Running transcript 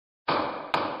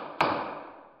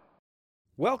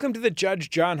Welcome to the Judge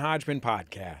John Hodgman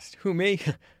podcast. Who me?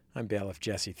 I'm bailiff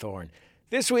Jesse Thorne.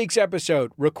 This week's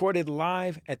episode recorded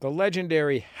live at the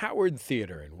legendary Howard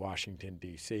Theater in Washington,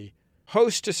 D.C.,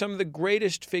 host to some of the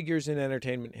greatest figures in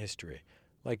entertainment history,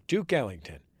 like Duke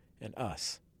Ellington and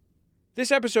us.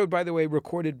 This episode, by the way,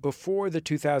 recorded before the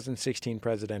 2016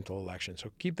 presidential election, so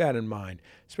keep that in mind,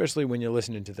 especially when you're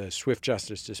listening to the swift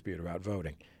justice dispute about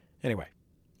voting. Anyway,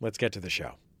 let's get to the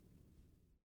show.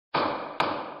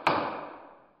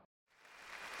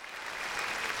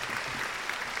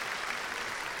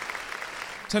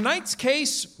 Tonight's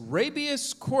case,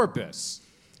 Rabies corpus.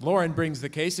 Lauren brings the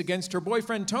case against her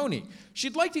boyfriend, Tony.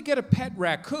 She'd like to get a pet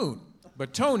raccoon,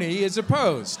 but Tony is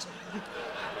opposed.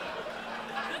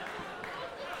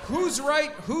 Who's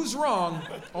right, who's wrong,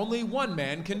 only one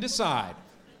man can decide.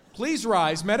 Please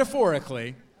rise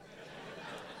metaphorically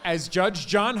as Judge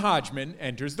John Hodgman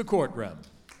enters the courtroom.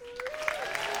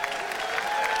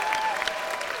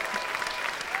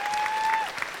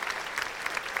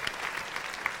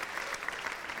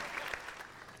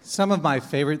 Some of my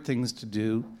favorite things to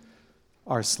do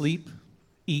are sleep,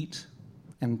 eat,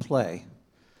 and play.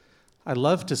 I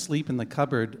love to sleep in the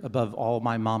cupboard above all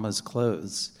my mama's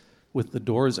clothes, with the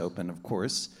doors open, of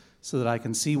course, so that I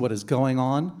can see what is going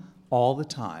on all the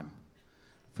time.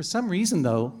 For some reason,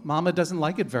 though, Mama doesn't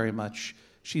like it very much.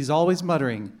 She's always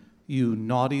muttering, "You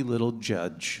naughty little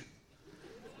judge."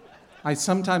 I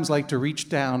sometimes like to reach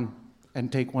down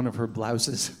and take one of her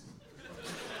blouses.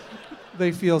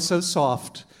 They feel so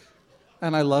soft.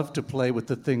 And I love to play with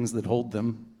the things that hold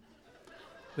them.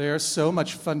 They are so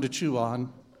much fun to chew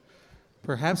on.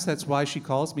 Perhaps that's why she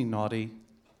calls me naughty,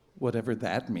 whatever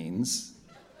that means.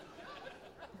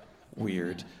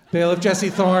 Weird. Bailiff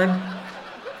Jesse Thorne,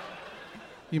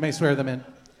 you may swear them in.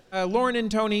 Lauren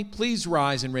and Tony, please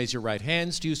rise and raise your right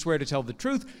hands. Do you swear to tell the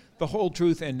truth, the whole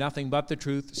truth, and nothing but the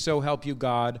truth, so help you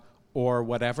God, or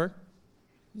whatever?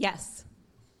 Yes.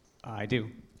 I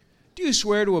do. Do you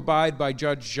swear to abide by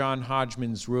Judge John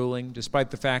Hodgman's ruling, despite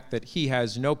the fact that he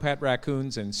has no pet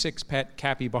raccoons and 6 pet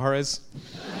capybaras?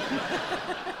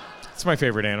 It's my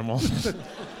favorite animal.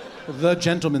 The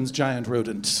gentleman's giant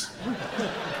rodent.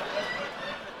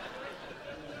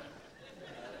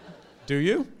 Do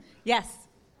you? Yes.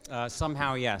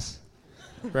 Somehow, yes.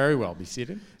 Very well. Be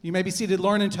seated. You may be seated,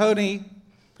 Lauren and Tony.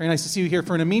 Very nice to see you here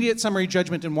for an immediate summary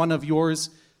judgment in one of yours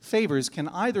favors. Can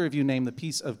either of you name the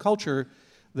piece of culture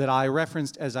that I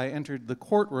referenced as I entered the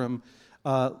courtroom?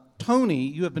 Tony,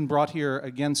 you have been brought here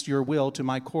against your will to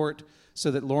my court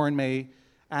so that Lauren may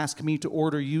ask me to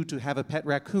order you to have a pet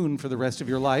raccoon for the rest of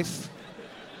your life.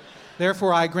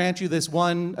 Therefore, I grant you this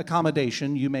one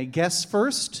accommodation. You may guess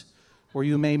first, or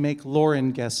you may make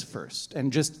Lauren guess first.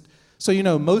 And just so you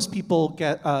know, most people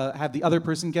have the other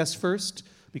person guess first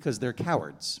because they're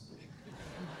cowards.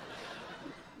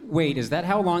 Wait, is that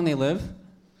how long they live?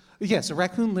 Yes, a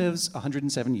raccoon lives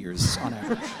 107 years on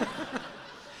average.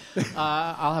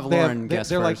 I'll have Lauren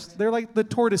guess first. They're like the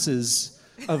tortoises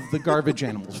of the garbage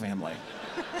animals family.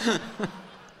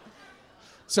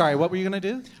 Sorry, what were you going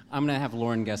to do? I'm going to have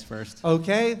Lauren guess first.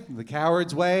 Okay, the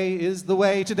coward's way is the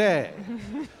way today.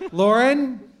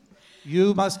 Lauren,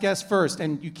 you must guess first,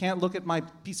 and you can't look at my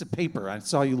piece of paper. I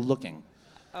saw you looking.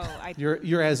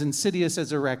 You're as insidious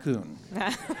as a raccoon.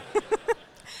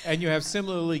 And you have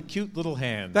similarly cute little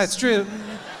hands. That's true.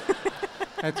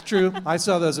 That's true. I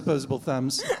saw those opposable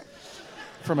thumbs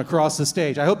from across the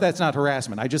stage. I hope that's not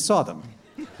harassment. I just saw them.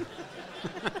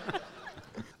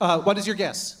 What is your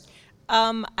guess?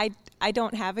 I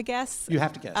don't have a guess. You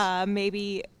have to guess.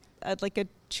 Maybe like a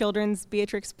children's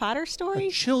Beatrix Potter story?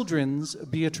 A children's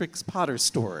Beatrix Potter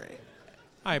story.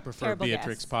 I prefer Terrible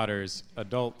Beatrix guess. Potter's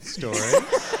adult story.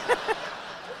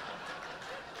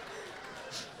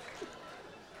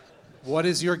 What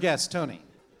is your guess, Tony?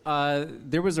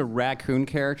 There was a raccoon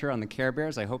character on the Care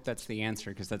Bears. I hope that's the answer,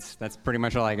 because that's pretty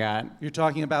much all I got. You're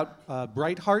talking about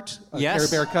Brightheart, a Yes.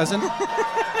 Care Bear cousin?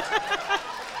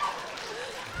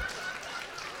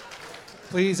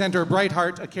 Please enter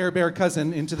Brightheart, a Care Bear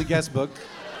cousin, into the guest book.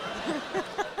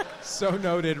 So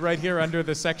noted, right here under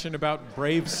the section about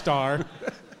Brave Star,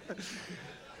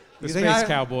 the You think space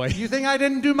cowboy. You think I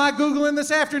didn't do my Googling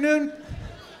this afternoon?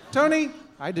 Tony?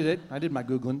 I did it. I did my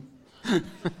Googling.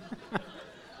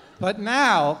 But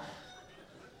now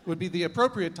would be the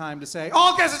appropriate time to say,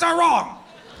 all guesses are wrong!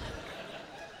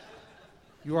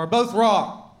 You are both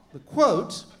wrong. The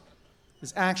quote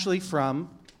is actually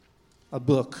from a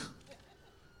book.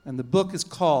 And the book is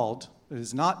called, it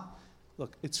is not,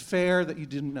 look, it's fair that you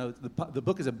didn't know, the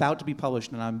book is about to be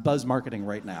published, and I'm buzz marketing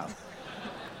right now.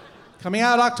 Coming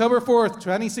out October 4th,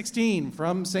 2016,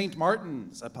 from St.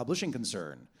 Martin's, a publishing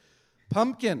concern.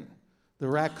 Pumpkin, The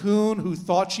Raccoon Who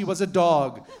Thought She Was a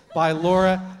Dog by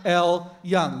Laura L.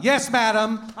 Young. Yes,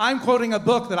 madam, I'm quoting a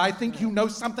book that I think you know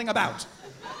something about.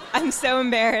 I'm so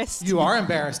embarrassed. You are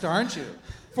embarrassed, aren't you?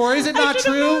 For is it not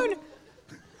true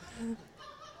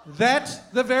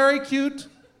that the very cute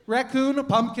raccoon,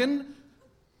 Pumpkin,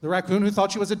 the raccoon who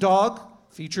thought she was a dog,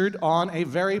 featured on a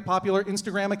very popular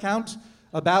Instagram account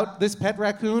about this pet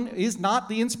raccoon, is not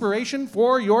the inspiration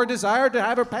for your desire to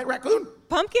have a pet raccoon?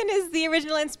 Pumpkin is the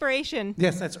original inspiration.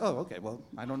 Yes, that's. Oh, okay. Well,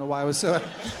 I don't know why I was so.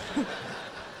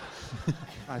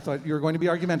 I thought you were going to be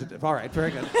argumentative. All right,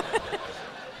 very good.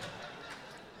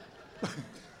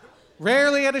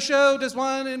 Rarely at a show does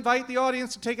one invite the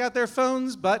audience to take out their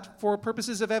phones, but for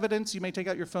purposes of evidence, you may take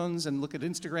out your phones and look at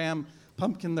Instagram,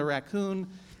 Pumpkin the Raccoon.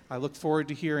 I look forward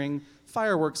to hearing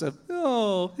fireworks of,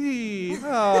 oh, he,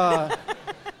 ah,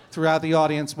 throughout the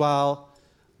audience while,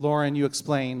 Lauren, you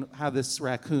explain how this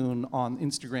raccoon on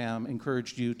Instagram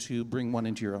encouraged you to bring one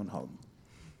into your own home.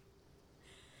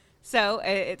 So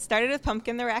it started with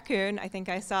Pumpkin the Raccoon. I think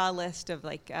I saw a list of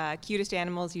cutest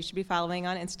animals you should be following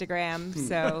on Instagram.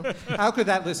 So How could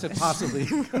that list have possibly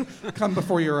come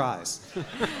before your eyes?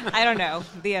 I don't know,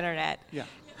 the internet. Yeah.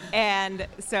 And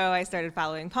so I started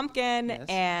following Pumpkin, Yes.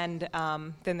 and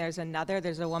then there's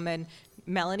a woman,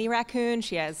 Melanie Raccoon.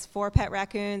 She has 4 pet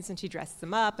raccoons, and she dresses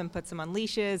them up and puts them on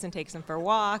leashes and takes them for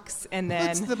walks. And then,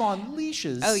 Puts them on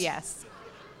leashes. oh yes,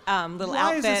 little Why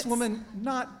outfits. has this woman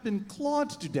not been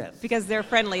clawed to death? Because they're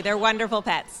friendly. They're wonderful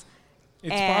pets.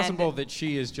 It's And- possible that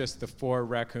she is just the 4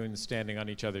 raccoons standing on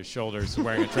each other's shoulders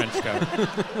wearing a trench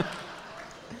coat.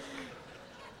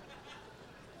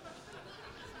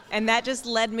 And that just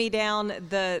led me down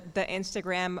the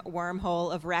Instagram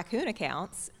wormhole of raccoon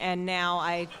accounts. And now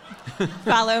I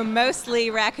follow mostly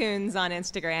raccoons on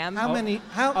Instagram. How many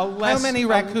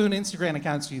raccoon Instagram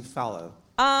accounts do you follow?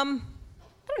 I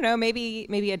don't know,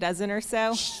 maybe a dozen or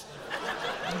so.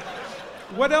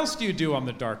 What else do you do on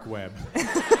the dark web?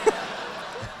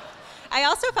 I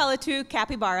also follow 2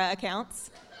 capybara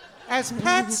accounts. As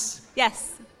pets?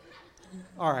 Yes,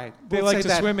 All right. They we'll like say to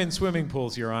that. swim in swimming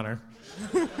pools, Your Honor.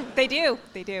 they do.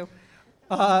 They do.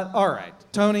 All right.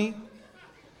 Tony,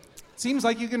 seems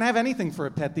like you can have anything for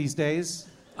a pet these days.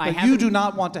 I But you haven't- do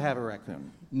not want to have a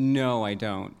raccoon. No, I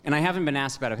don't. And I haven't been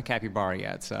asked about a capybara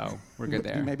yet, so we're good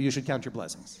there. Maybe you should count your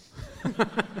blessings.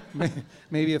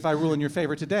 Maybe if I rule in your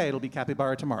favor today, it'll be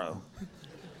capybara tomorrow.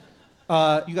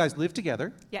 You guys live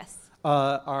together. Yes.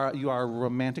 You are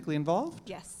romantically involved?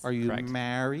 Yes. Are you Correct.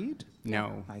 married?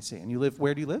 No. I see. And you live,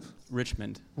 where do you live?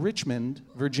 Richmond. Richmond,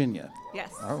 Virginia.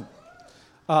 Yes. Oh.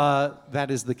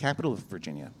 That is the capital of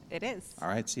Virginia. It is. All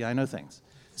right, see, I know things.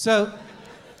 So,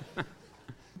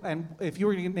 and if you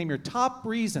were to name your top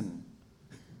reason,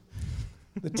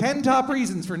 the 10 top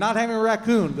reasons for not having a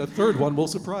raccoon, the third one will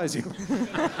surprise you.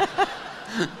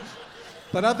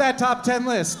 But of that top 10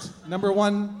 list, number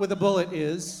 1 with a bullet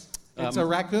is, it's a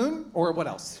raccoon, or what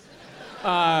else?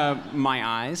 My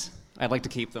eyes. I'd like to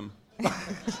keep them.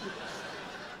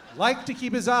 Like to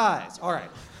keep his eyes. All right.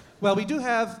 Well, we do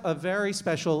have a very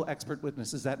special expert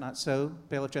witness. Is that not so,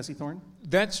 Bailiff Jesse Thorne?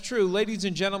 That's true. Ladies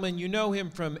and gentlemen, you know him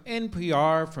from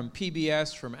NPR, from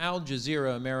PBS, from Al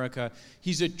Jazeera America.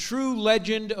 He's a true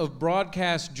legend of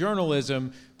broadcast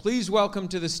journalism. Please welcome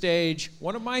to the stage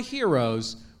one of my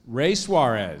heroes, Ray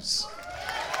Suarez.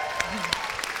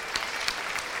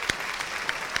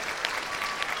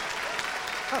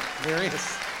 Oh, there he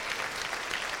is.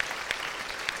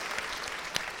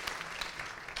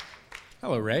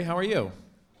 Hello, Ray. How are you?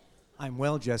 I'm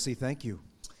well, Jesse. Thank you.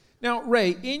 Now,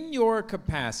 Ray, in your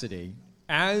capacity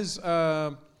as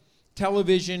a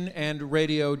television and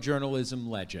radio journalism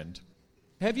legend,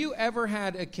 have you ever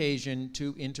had occasion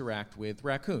to interact with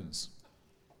raccoons?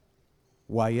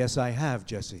 Why, yes, I have,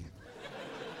 Jesse.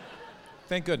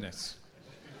 Thank goodness.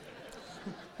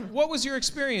 What was your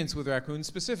experience with raccoons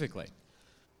specifically?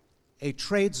 A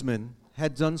tradesman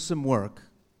had done some work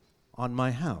on my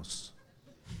house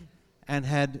and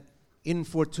had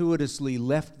infortuitously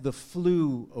left the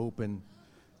flue open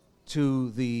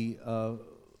to the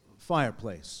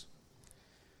fireplace.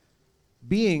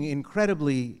 Being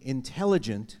incredibly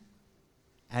intelligent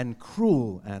and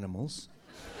cruel animals,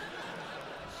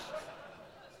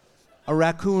 a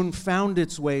raccoon found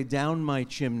its way down my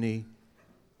chimney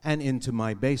and into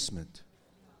my basement.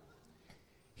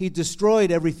 He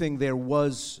destroyed everything there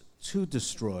was to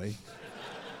destroy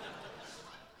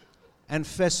and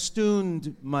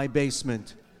festooned my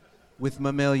basement with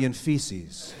mammalian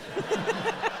feces.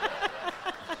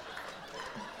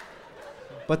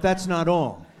 But that's not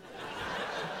all.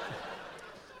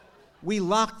 We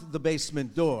locked the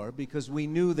basement door because we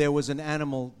knew there was an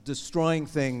animal destroying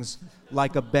things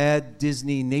like a bad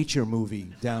Disney nature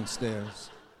movie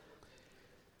downstairs.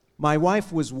 My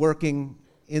wife was working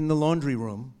in the laundry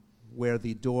room where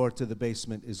the door to the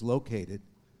basement is located.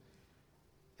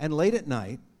 And late at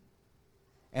night,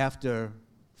 after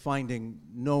finding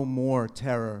no more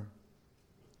terror,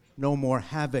 no more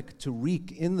havoc to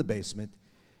wreak in the basement,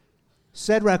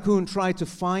 said raccoon tried to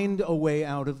find a way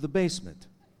out of the basement.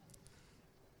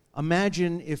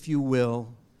 Imagine, if you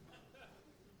will,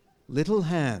 little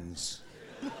hands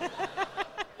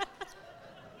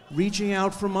reaching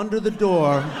out from under the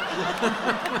door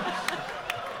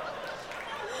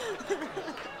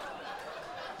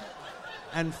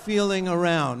and feeling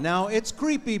around. Now, it's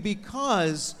creepy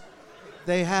because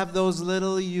they have those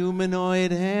little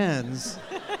humanoid hands.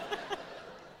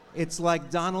 It's like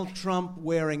Donald Trump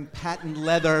wearing patent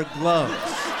leather gloves.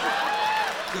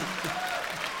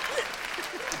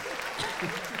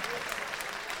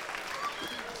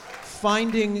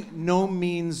 Finding no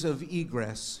means of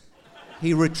egress,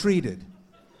 he retreated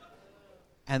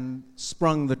and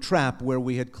sprung the trap where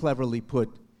we had cleverly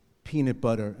put peanut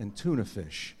butter and tuna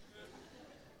fish.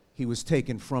 He was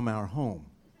taken from our home.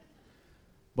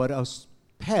 But a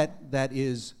pet that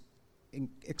is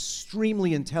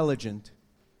extremely intelligent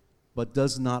but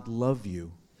does not love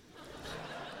you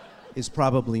is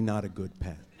probably not a good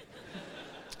pet.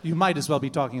 You might as well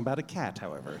be talking about a cat,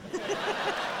 however.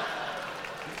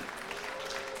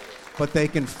 But they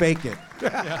can fake it.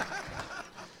 Yeah.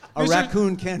 A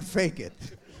raccoon can't fake it.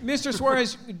 Mr.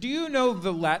 Suarez, do you know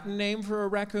the Latin name for a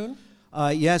raccoon?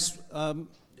 Yes,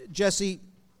 Jesse,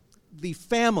 the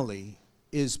family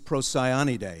is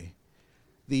Procyonidae.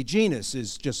 The genus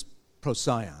is just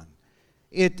Procyon.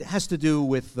 It has to do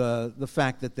with the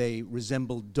fact that they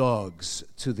resemble dogs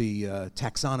to the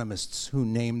taxonomists who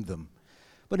named them.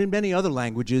 But in many other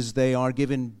languages, they are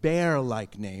given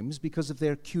bear-like names because of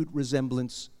their cute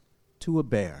resemblance to a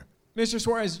bear. Mr.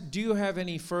 Suarez, do you have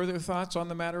any further thoughts on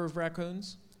the matter of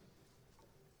raccoons?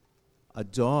 A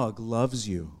dog loves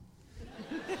you.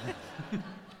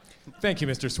 Thank you,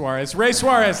 Mr. Suarez. Ray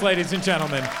Suarez, ladies and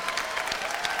gentlemen.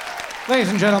 Ladies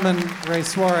and gentlemen, Ray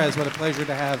Suarez, what a pleasure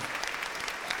to have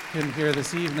him here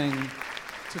this evening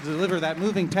to deliver that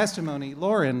moving testimony.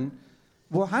 Lauren,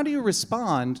 well, how do you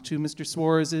respond to Mr.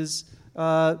 Suarez's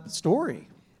story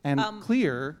and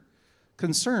clear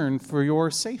concern for your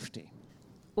safety?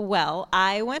 Well,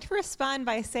 I want to respond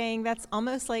by saying that's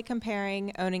almost like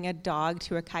comparing owning a dog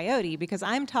to a coyote, because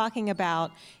I'm talking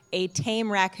about a tame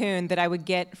raccoon that I would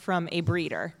get from a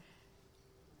breeder.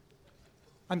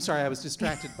 I'm sorry, I was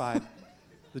distracted by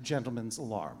the gentleman's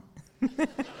alarm. Oh,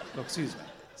 excuse me.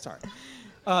 Sorry.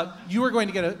 You are going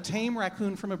to get a tame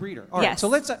raccoon from a breeder. All right. Yes. So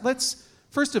let's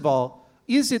first of all,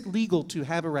 is it legal to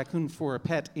have a raccoon for a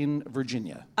pet in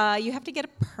Virginia? You have to get a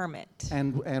permit.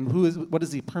 And what is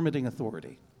the permitting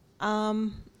authority?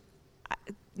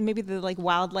 Maybe the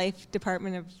Wildlife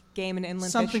Department of Game and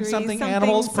Inland Fisheries. Something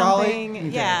animals, probably? Okay,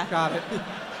 yeah. Got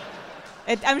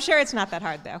it. I'm sure it's not that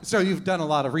hard, though. So you've done a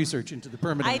lot of research into the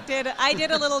permitting. I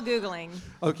did a little Googling.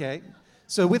 Okay.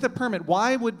 So with a permit,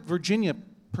 why would Virginia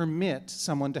permit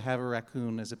someone to have a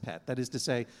raccoon as a pet? That is to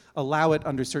say, allow it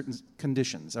under certain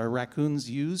conditions. Are raccoons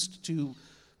used to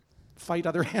fight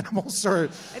other animals, or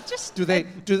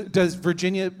does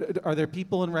Virginia? Are there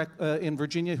people in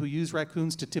Virginia who use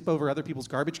raccoons to tip over other people's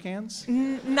garbage cans?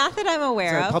 Not that I'm aware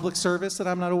Is that of. a public service that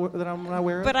I'm not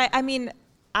aware of? But I mean,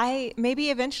 maybe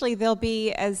eventually they'll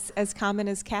be as common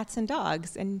as cats and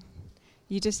dogs, and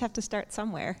you just have to start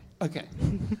somewhere. Okay.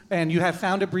 And you have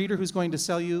found a breeder who's going to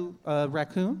sell you a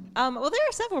raccoon? Well, there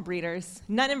are several breeders,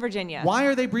 none in Virginia. Why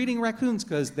are they breeding raccoons?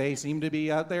 Because they seem to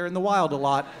be out there in the wild a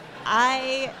lot.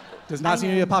 Does not seem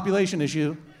to be a population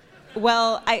issue.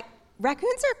 Well,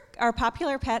 raccoons are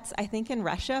popular pets, I think, in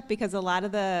Russia, because a lot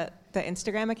of the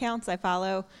Instagram accounts I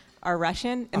follow are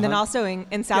Russian. And then also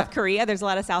in South Korea, there's a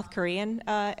lot of South Korean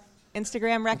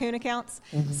Instagram raccoon accounts.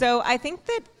 Mm-hmm. So I think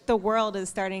that the world is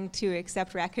starting to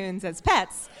accept raccoons as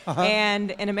pets.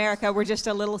 And in America, we're just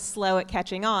a little slow at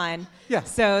catching on. Yeah.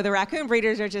 So the raccoon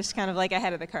breeders are just kind of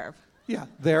ahead of the curve. Yeah,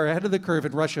 they're ahead of the curve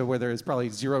in Russia, where there is probably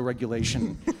zero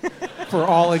regulation for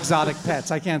all exotic pets.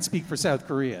 I can't speak for South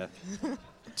Korea.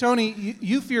 Tony,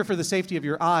 you fear for the safety of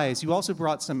your eyes. You also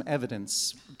brought some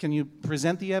evidence. Can you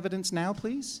present the evidence now,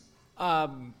 please?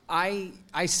 I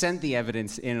sent the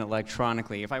evidence in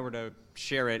electronically. If I were to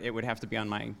share it, it would have to be on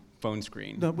my phone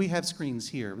screen. No, we have screens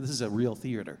here. This is a real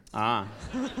theater. I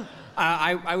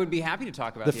would be happy to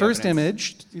talk about the first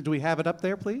evidence. image. Do we have it up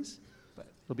there, please?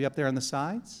 It'll be up there on the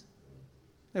sides.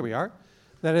 There we are.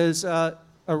 That is a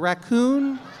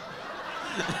raccoon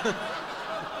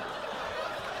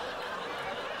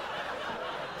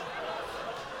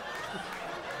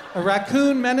A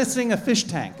raccoon menacing a fish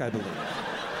tank, I believe.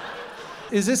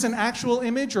 Is this an actual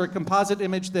image or a composite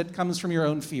image that comes from your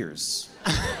own fears?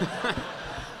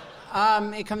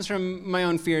 It comes from my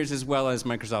own fears as well as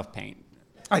Microsoft Paint.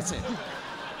 I see.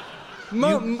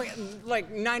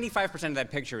 Like 95% of that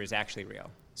picture is actually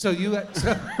real. So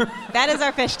That is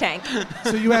our fish tank.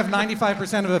 so you have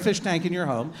 95% of a fish tank in your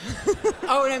home.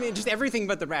 Oh, and I mean, just everything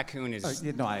but the raccoon is.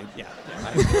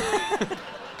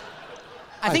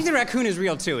 I think the raccoon is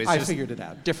real too. It's I just figured it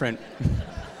out. different.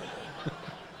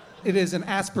 It is an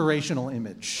aspirational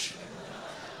image.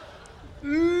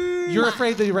 You're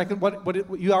afraid that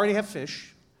you already have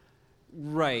fish,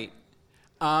 Right.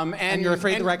 and you're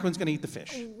afraid the raccoon's going to eat the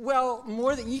fish. Well,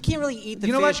 more than you can't really eat the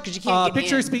You know fish what? because you can't get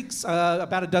Picture in. speaks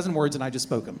about a dozen words, and I just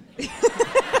spoke them. Well,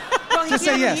 you Just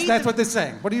say can't yes. really That's eat what this is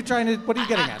saying. What are you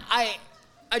getting at?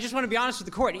 I just want to be honest with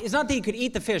the court. It's not that he could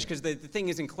eat the fish because the thing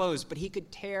is enclosed, but he could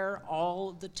tear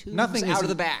all the tubes out of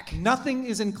the back. Nothing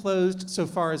is enclosed so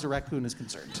far as a raccoon is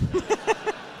concerned.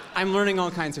 I'm learning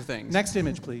all kinds of things. Next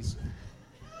image, please.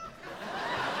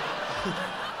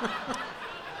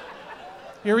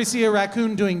 Here we see a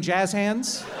raccoon doing jazz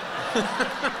hands.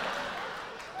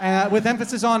 With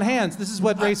emphasis on hands. This is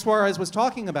what Ray Suarez was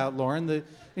talking about, Lauren. The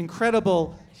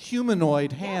incredible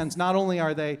humanoid hands. Not only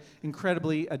are they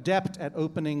incredibly adept at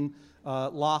opening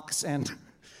locks and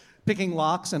picking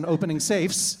locks and opening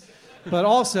safes, but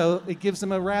also it gives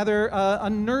them a rather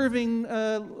unnerving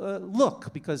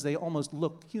look because they almost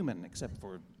look human, except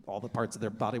for all the parts of their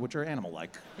body which are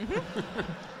animal-like.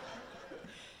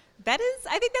 I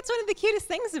think that's one of the cutest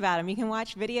things about them. You can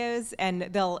watch videos and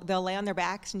they'll lay on their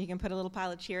backs and you can put a little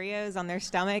pile of Cheerios on their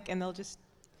stomach and they'll just.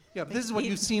 Yeah, but this is what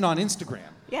you've seen on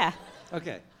Instagram. Yeah.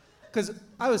 Okay. Because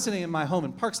I was sitting in my home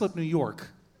in Park Slope, New York,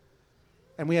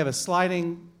 and we have a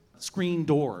sliding screen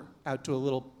door out to a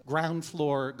little ground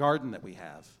floor garden that we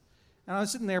have. And I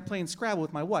was sitting there playing Scrabble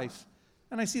with my wife,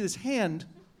 and I see this hand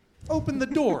open the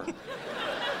door.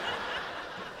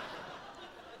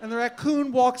 And the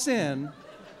raccoon walks in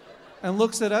and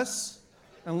looks at us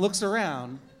and looks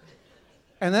around,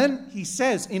 and then he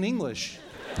says in English,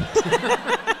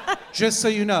 "Just so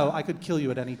you know, I could kill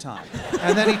you at any time."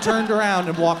 And then he turned around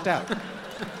and walked out.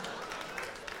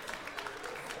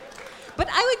 But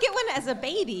I would get one as a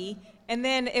baby, and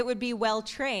then it would be well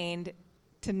trained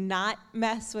to not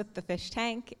mess with the fish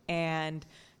tank and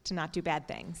to not do bad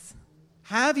things.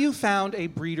 Have you found a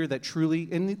breeder that truly,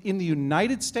 in the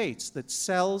United States, that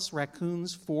sells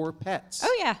raccoons for pets?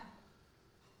 Oh, yeah.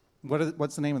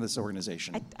 What's the name of this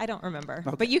organization? I don't remember.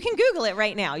 Okay. But you can Google it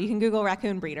right now. You can Google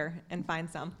raccoon breeder and find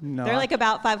some. No, They're like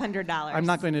about $500. I'm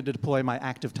not going to deploy my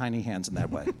active tiny hands in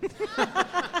that way.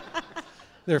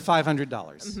 They're $500.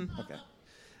 Mm-hmm. Okay.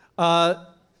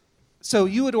 So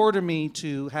you would order me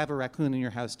to have a raccoon in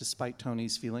your house despite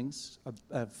Tony's feelings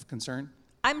of concern?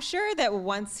 I'm sure that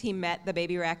once he met the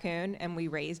baby raccoon and we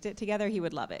raised it together, he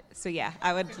would love it. So yeah,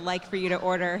 I would like for you to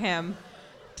order him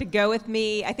to go with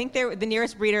me. I think the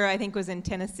nearest breeder was in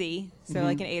Tennessee, so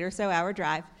like an 8 or so hour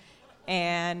drive,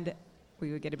 and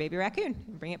we would get a baby raccoon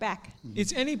and bring it back.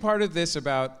 Is any part of this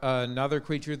about another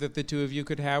creature that the two of you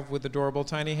could have with adorable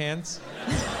tiny hands?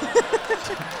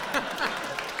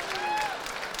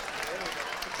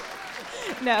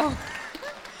 No.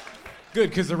 Good,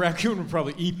 because the raccoon would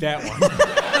probably eat that one.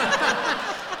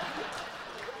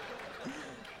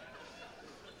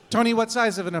 Tony, what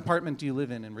size of an apartment do you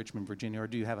live in Richmond, Virginia, or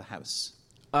do you have a house?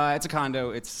 It's a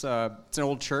condo. It's an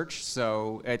old church,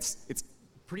 so it's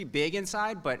pretty big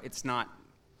inside, but it's not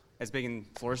as big in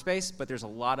floor space. But there's a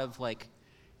lot of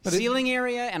ceiling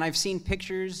area, and I've seen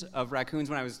pictures of raccoons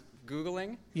when I was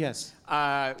Googling. Yes.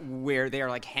 Where they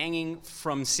are hanging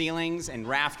from ceilings and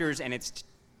rafters, and it's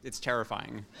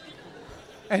terrifying.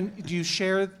 And do you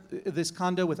share this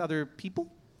condo with other people?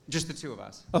 Just the two of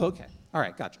us. Oh, okay. All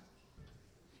right, gotcha.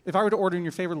 If I were to order in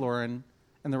your favor, Lauren,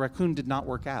 and the raccoon did not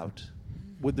work out,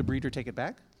 would the breeder take it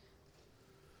back?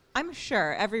 I'm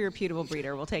sure every reputable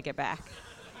breeder will take it back.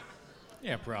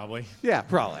 Yeah, probably. Yeah,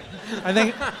 probably. I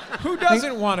think. Who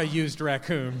doesn't want a used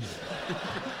raccoon?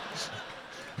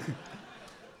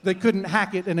 They couldn't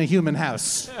hack it in a human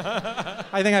house.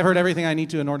 I think I've heard everything I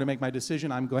need to in order to make my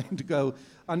decision. I'm going to go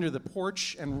under the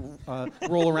porch and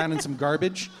roll around in some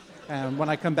garbage. And when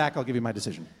I come back, I'll give you my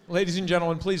decision. Ladies and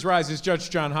gentlemen, please rise as Judge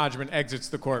John Hodgman exits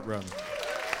the courtroom.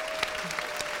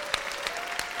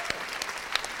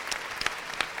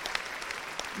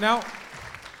 Now,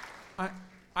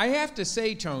 I have to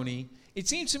say, Tony, it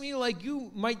seems to me like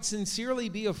you might sincerely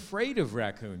be afraid of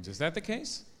raccoons. Is that the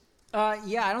case?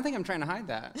 Yeah, I don't think I'm trying to hide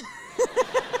that.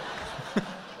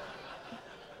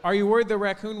 Are you worried the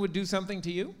raccoon would do something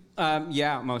to you?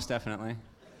 Yeah, most definitely.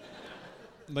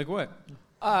 Like what?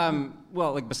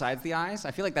 Well, like besides the eyes,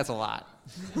 I feel like that's a lot.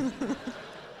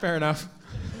 Fair enough.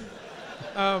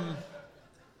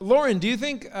 Lauren, do you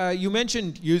think, you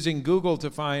mentioned using Google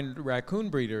to find raccoon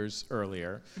breeders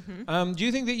earlier. Mm-hmm. Do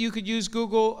you think that you could use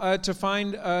Google to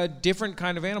find a different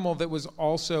kind of animal that was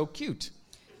also cute?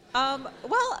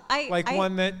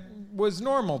 One that was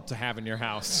normal to have in your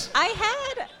house. I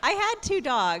had 2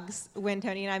 dogs when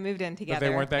Tony and I moved in together. But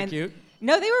they weren't that cute?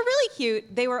 No, they were really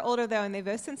cute. They were older, though, and they've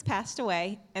both since passed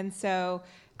away. And so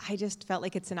I just felt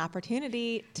like it's an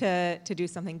opportunity to do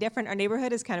something different. Our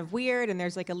neighborhood is kind of weird, and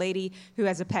there's like a lady who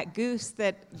has a pet goose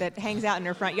that hangs out in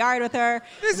her front yard with her.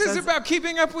 This is about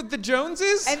keeping up with the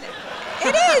Joneses? And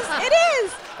it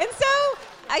is. And so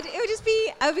I would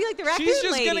be like the raccoon lady. She's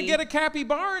just going to get a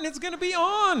capybara and it's going to be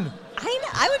on.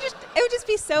 It would just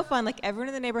be so fun. Like everyone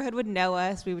in the neighborhood would know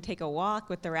us. We would take a walk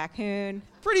with the raccoon.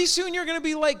 Pretty soon you're going to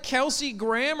be like Kelsey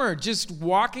Grammer, just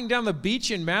walking down the beach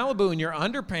in Malibu in your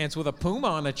underpants with a puma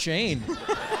on a chain. It's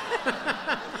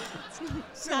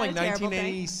like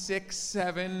 1986,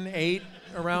 7, 8,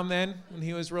 around then, when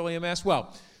he was really a mess.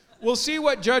 Well, we'll see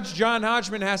what Judge John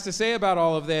Hodgman has to say about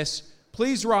all of this.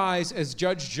 Please rise as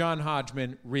Judge John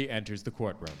Hodgman re-enters the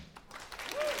courtroom.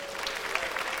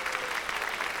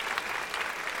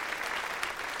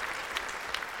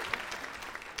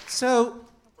 So,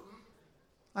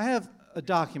 I have a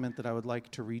document that I would like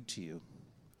to read to you.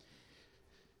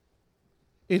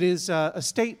 It is a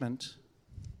statement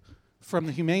from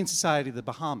the Humane Society of the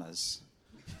Bahamas.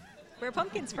 Where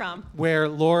Pumpkin's from. Where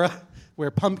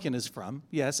Pumpkin is from,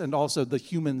 yes, and also the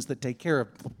humans that take care of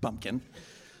Pumpkin,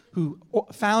 who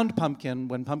found Pumpkin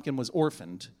when Pumpkin was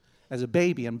orphaned as a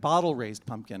baby and bottle-raised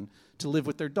Pumpkin to live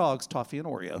with their dogs, Toffee and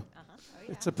Oreo. Uh-huh. Oh,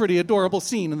 yeah. It's a pretty adorable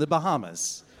scene in the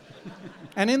Bahamas.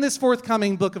 And in this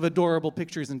forthcoming book of adorable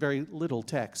pictures and very little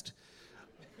text,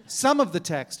 some of the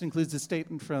text includes a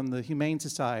statement from the Humane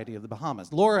Society of the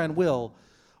Bahamas. Laura and Will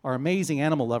are amazing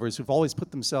animal lovers who've always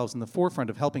put themselves in the forefront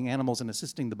of helping animals and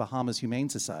assisting the Bahamas Humane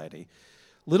Society.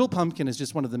 Little Pumpkin is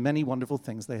just one of the many wonderful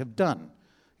things they have done.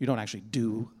 You don't actually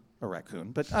do a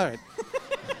raccoon, but all right.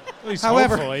 At least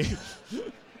however, hopefully.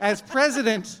 As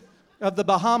president of the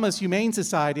Bahamas Humane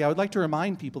Society, I would like to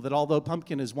remind people that although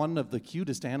Pumpkin is one of the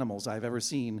cutest animals I've ever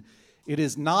seen, it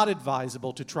is not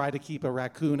advisable to try to keep a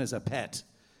raccoon as a pet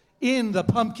in the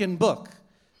Pumpkin book.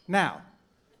 Now,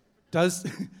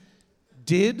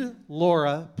 did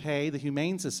Laura pay the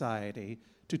Humane Society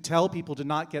to tell people to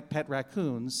not get pet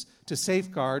raccoons to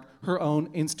safeguard her own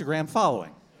Instagram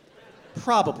following?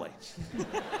 Probably.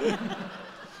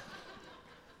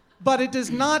 But it does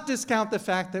not discount the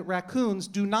fact that raccoons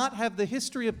do not have the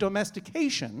history of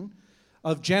domestication,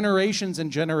 of generations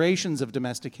and generations of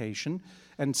domestication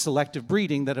and selective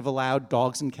breeding that have allowed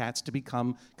dogs and cats to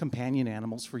become companion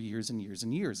animals for years and years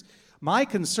and years. My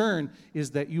concern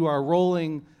is that you are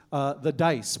rolling the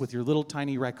dice with your little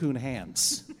tiny raccoon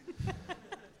hands.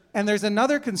 And there's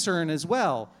another concern as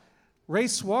well. Ray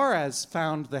Suarez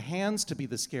found the hands to be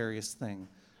the scariest thing,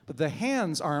 but the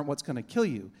hands aren't what's going to kill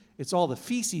you. It's all the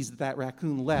feces that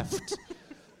raccoon left.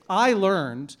 I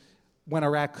learned when a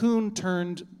raccoon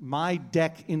turned my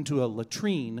deck into a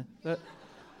latrine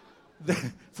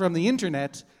from the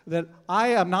internet that I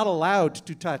am not allowed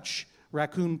to touch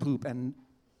raccoon poop, and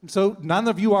so none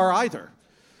of you are either,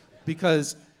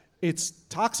 because it's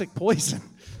toxic poison.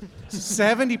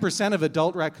 70% of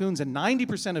adult raccoons and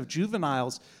 90% of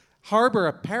juveniles harbor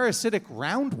a parasitic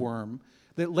roundworm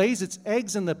that lays its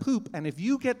eggs in the poop, and if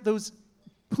you get those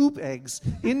poop eggs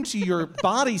into your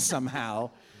body somehow,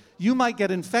 you might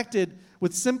get infected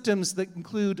with symptoms that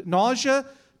include nausea,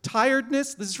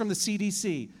 tiredness, this is from the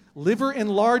CDC, liver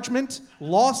enlargement,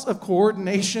 loss of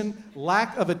coordination,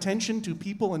 lack of attention to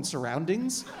people and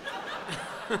surroundings,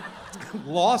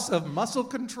 loss of muscle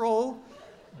control,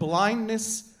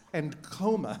 blindness, and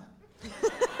coma.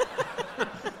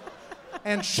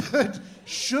 And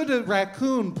should a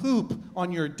raccoon poop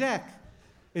on your deck,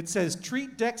 it says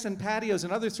treat decks and patios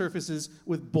and other surfaces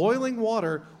with boiling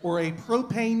water or a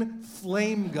propane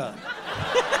flame gun.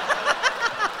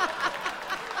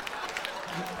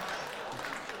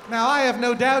 Now, I have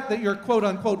no doubt that your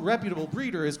quote-unquote reputable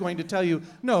breeder is going to tell you,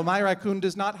 no, my raccoon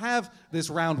does not have this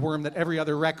roundworm that every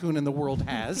other raccoon in the world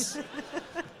has.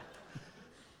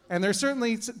 And they're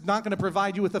certainly not going to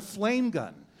provide you with a flame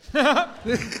gun.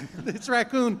 This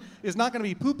raccoon is not going to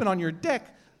be pooping on your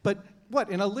deck, but what,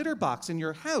 in a litter box in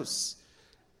your house?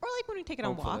 Or like when we take it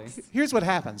on walks. Here's what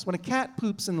happens. When a cat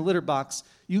poops in the litter box,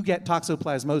 you get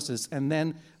toxoplasmosis, and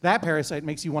then that parasite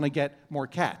makes you want to get more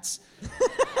cats.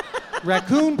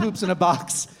 Raccoon poops in a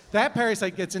box. That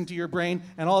parasite gets into your brain,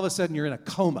 and all of a sudden you're in a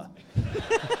coma.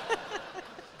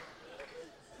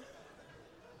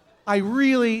 I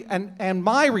really, and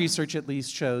my research at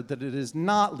least showed that it is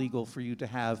not legal for you to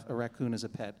have a raccoon as a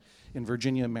pet in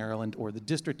Virginia, Maryland, or the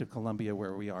District of Columbia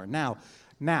where we are now.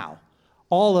 Now,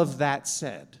 all of that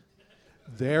said,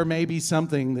 there may be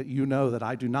something that you know that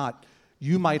I do not.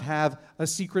 You might have a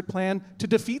secret plan to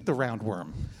defeat the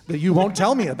roundworm that you won't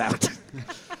tell me about.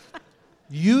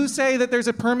 You say that there's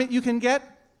a permit you can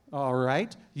get? All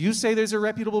right. You say there's a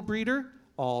reputable breeder?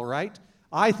 All right.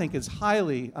 I think it's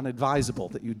highly unadvisable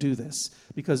that you do this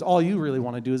because all you really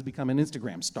want to do is become an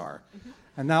Instagram star.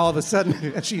 And now all of a sudden,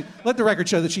 and she let the record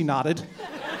show that she nodded.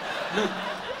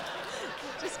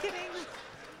 Just kidding.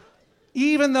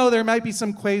 Even though there might be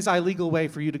some quasi-legal way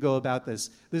for you to go about this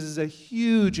is a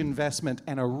huge investment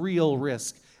and a real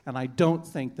risk. And I don't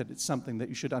think that it's something that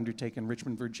you should undertake in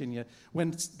Richmond, Virginia,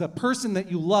 when the person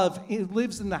that you love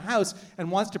lives in the house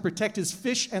and wants to protect his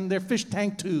fish and their fish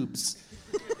tank tubes.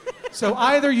 So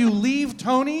either you leave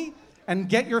Tony and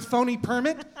get your phony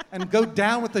permit and go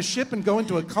down with the ship and go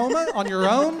into a coma on your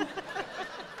own,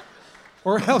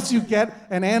 or else you get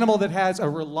an animal that has a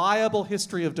reliable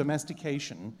history of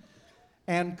domestication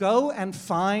and go and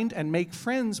find and make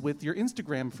friends with your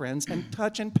Instagram friends and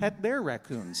touch and pet their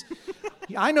raccoons.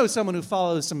 I know someone who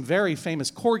follows some very famous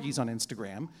corgis on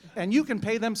Instagram, and you can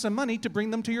pay them some money to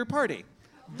bring them to your party.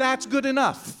 That's good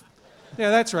enough. Yeah,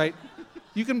 that's right.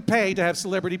 You can pay to have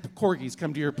celebrity corgis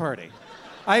come to your party.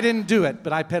 I didn't do it,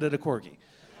 but I petted a corgi.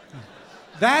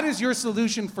 That is your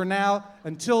solution for now.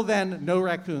 Until then, no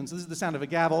raccoons. This is the sound of a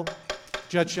gavel.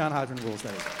 Judge John Hodgman rules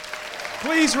that.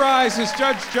 Please rise as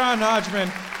Judge John Hodgman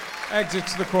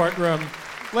exits the courtroom.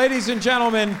 Ladies and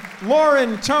gentlemen,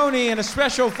 Lauren, Tony, and a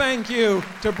special thank you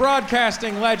to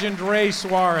broadcasting legend Ray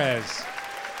Suarez.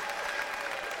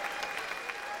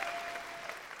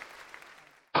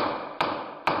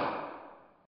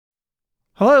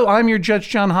 Hello, I'm your Judge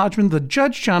John Hodgman. The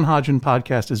Judge John Hodgman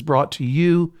podcast is brought to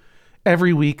you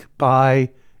every week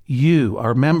by you,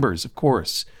 our members, of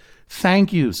course.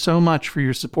 Thank you so much for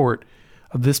your support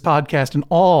of this podcast and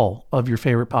all of your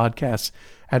favorite podcasts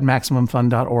at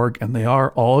MaximumFun.org, and they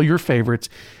are all your favorites.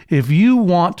 If you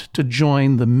want to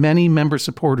join the many member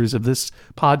supporters of this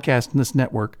podcast and this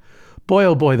network, boy,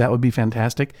 oh boy, that would be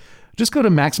fantastic. Just go to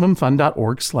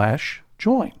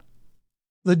MaximumFun.org/join.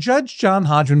 The Judge John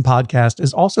Hodgman podcast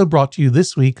is also brought to you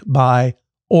this week by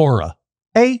Aura.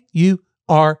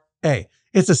 A-U-R-A.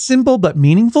 It's a simple but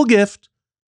meaningful gift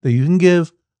that you can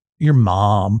give your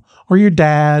mom or your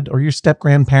dad or your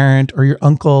step-grandparent or your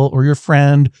uncle or your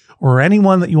friend or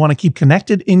anyone that you want to keep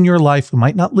connected in your life who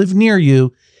might not live near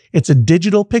you. It's a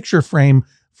digital picture frame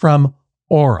from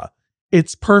Aura.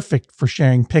 It's perfect for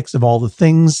sharing pics of all the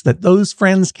things that those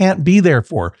friends can't be there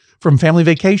for, from family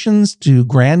vacations to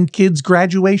grandkids'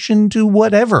 graduation to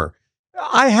whatever.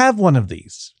 I have one of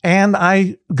these, and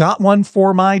I got one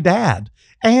for my dad,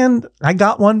 and I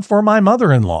got one for my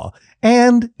mother-in-law,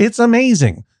 and it's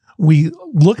amazing. We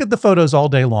look at the photos all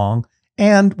day long,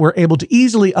 and we're able to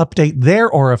easily update their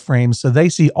Aura frames so they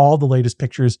see all the latest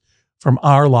pictures from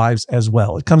our lives as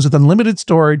well. It comes with unlimited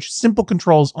storage, simple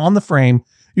controls on the frame.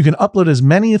 You can upload as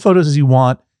many photos as you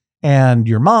want, and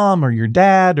your mom or your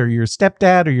dad or your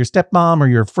stepdad or your stepmom or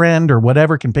your friend or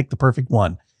whatever can pick the perfect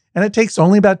one. And it takes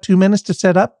only about 2 minutes to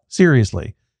set up.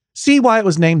 Seriously. See why it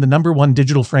was named the #1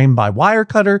 digital frame by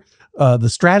Wirecutter, The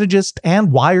Strategist,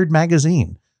 and Wired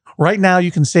Magazine. Right now,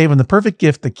 you can save on the perfect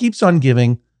gift that keeps on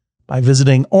giving by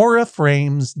visiting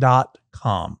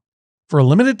auraframes.com. For a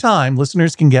limited time,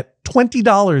 listeners can get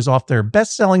 $20 off their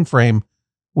best-selling frame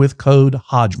with code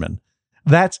Hodgman.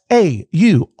 That's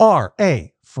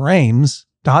A-U-R-A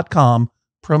frames.com,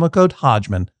 promo code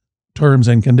Hodgman. Terms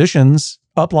and conditions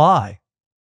apply.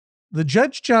 The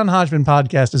Judge John Hodgman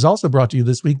podcast is also brought to you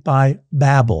this week by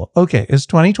Babbel. Okay, it's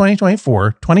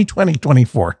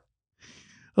 2020-24.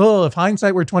 Oh, if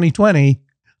hindsight were 2020,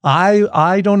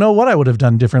 I don't know what I would have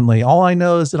done differently. All I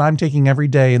know is that I'm taking every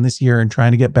day in this year and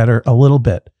trying to get better a little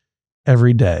bit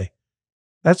every day.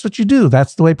 That's what you do.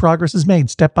 That's the way progress is made,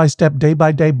 step by step, day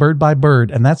by day, bird by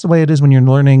bird. And that's the way it is when you're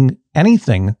learning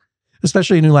anything,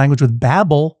 especially a new language with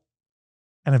Babbel.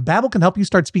 And if Babbel can help you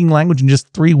start speaking language in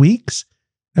just 3 weeks,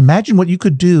 imagine what you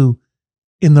could do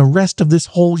in the rest of this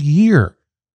whole year.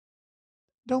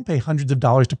 Don't pay hundreds of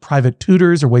dollars to private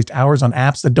tutors or waste hours on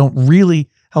apps that don't really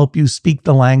help you speak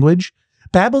the language.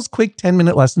 Babbel's quick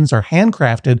 10-minute lessons are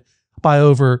handcrafted by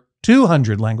over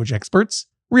 200 language experts,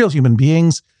 real human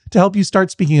beings, to help you start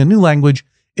speaking a new language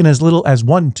in as little as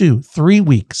 1, 2, 3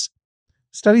 weeks.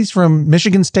 Studies from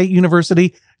Michigan State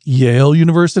University, Yale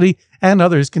University, and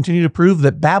others continue to prove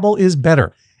that Babbel is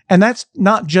better. And that's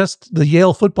not just the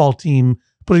Yale football team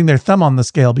putting their thumb on the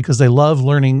scale because they love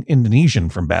learning Indonesian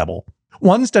from Babbel.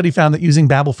 One study found that using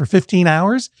Babbel for 15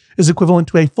 hours is equivalent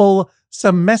to a full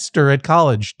semester at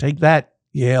college. Take that,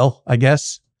 Yale, I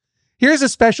guess. Here's a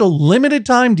special limited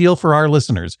time deal for our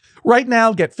listeners. Right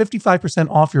now, get 55%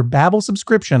 off your Babbel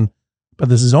subscription, but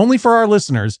this is only for our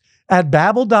listeners at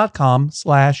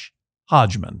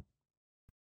babbel.com/Hodgman.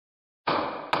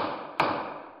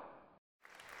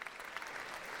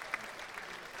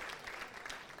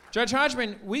 Judge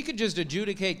Hodgman, we could just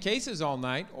adjudicate cases all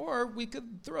night, or we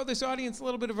could throw this audience a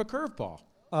little bit of a curveball.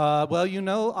 Well, you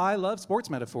know I love sports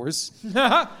metaphors.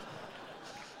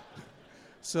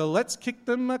 So let's kick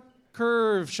them a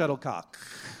curve, shuttlecock.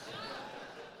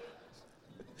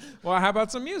 Well, how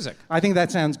about some music? I think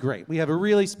that sounds great. We have a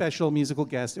really special musical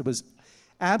guest. It was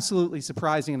absolutely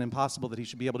surprising and impossible that he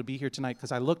should be able to be here tonight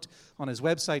because I looked on his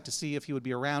website to see if he would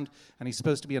be around, and he's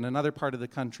supposed to be in another part of the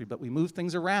country. But we moved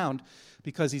things around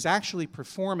because he's actually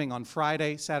performing on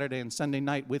Friday, Saturday, and Sunday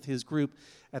night with his group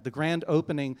at the grand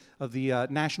opening of the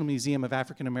National Museum of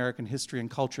African American History and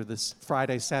Culture this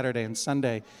Friday, Saturday, and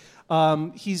Sunday.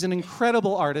 He's an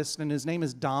incredible artist, and his name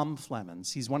is Dom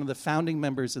Flemons. He's one of the founding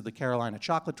members of the Carolina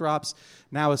Chocolate Drops,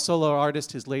 now a solo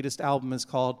artist. His latest album is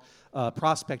called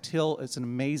Prospect Hill. It's an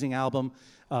amazing album.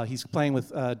 He's playing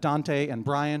with Dante and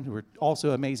Brian, who are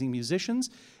also amazing musicians.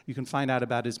 You can find out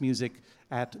about his music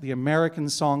at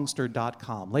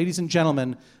theamericansongster.com. Ladies and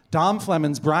gentlemen, Dom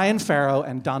Flemons, Brian Farrow,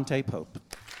 and Dante Pope.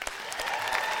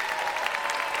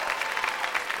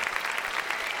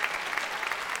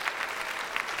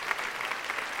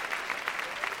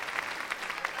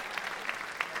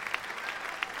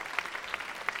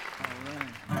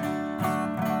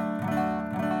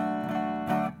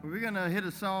 Hit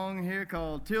a song here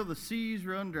called Till the Seas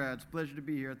Run Dry. It's a pleasure to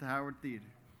be here at the Howard Theater.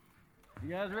 You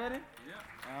guys ready?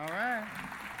 Yeah. All right.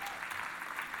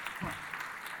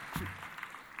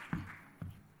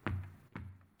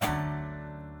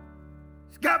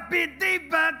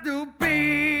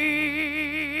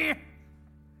 Scapiti-ba-do-bee.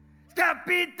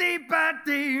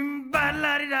 Scapiti-ba-dee.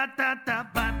 Ba-la-di-da-da-da.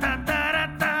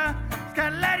 Ba-da-da-da-da.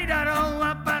 Scaladi-da-do.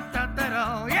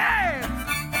 Ba-da-da-da. Yeah!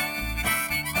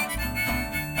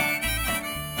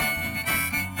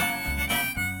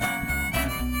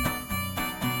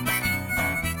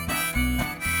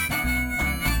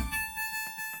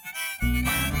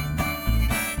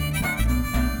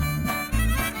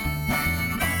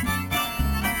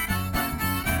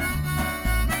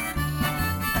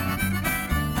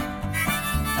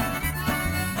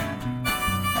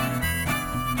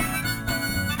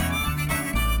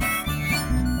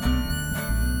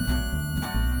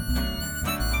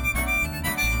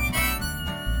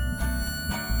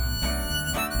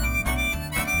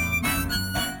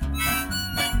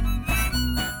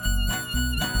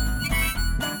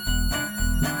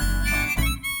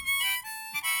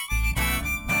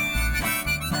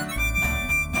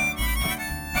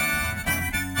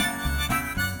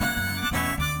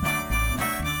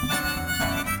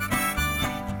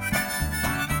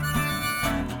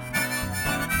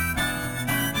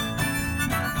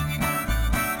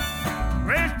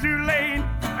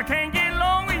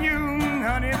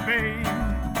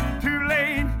 Too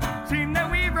late, seem that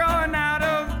we've run out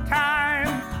of time.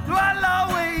 So I'll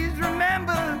always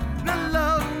remember the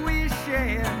love we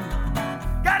shared.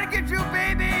 Gotta get you,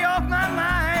 baby, off my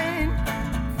mind.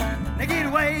 Now get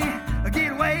away,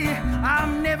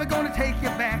 I'm never gonna take you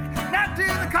back. Not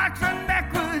till the clocks run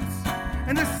backwards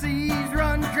and the seas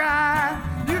run dry.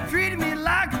 You treated me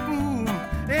like a fool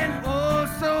and oh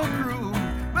so cruel.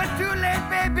 But too late,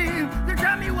 baby, you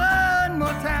try me one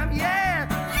more time, yeah.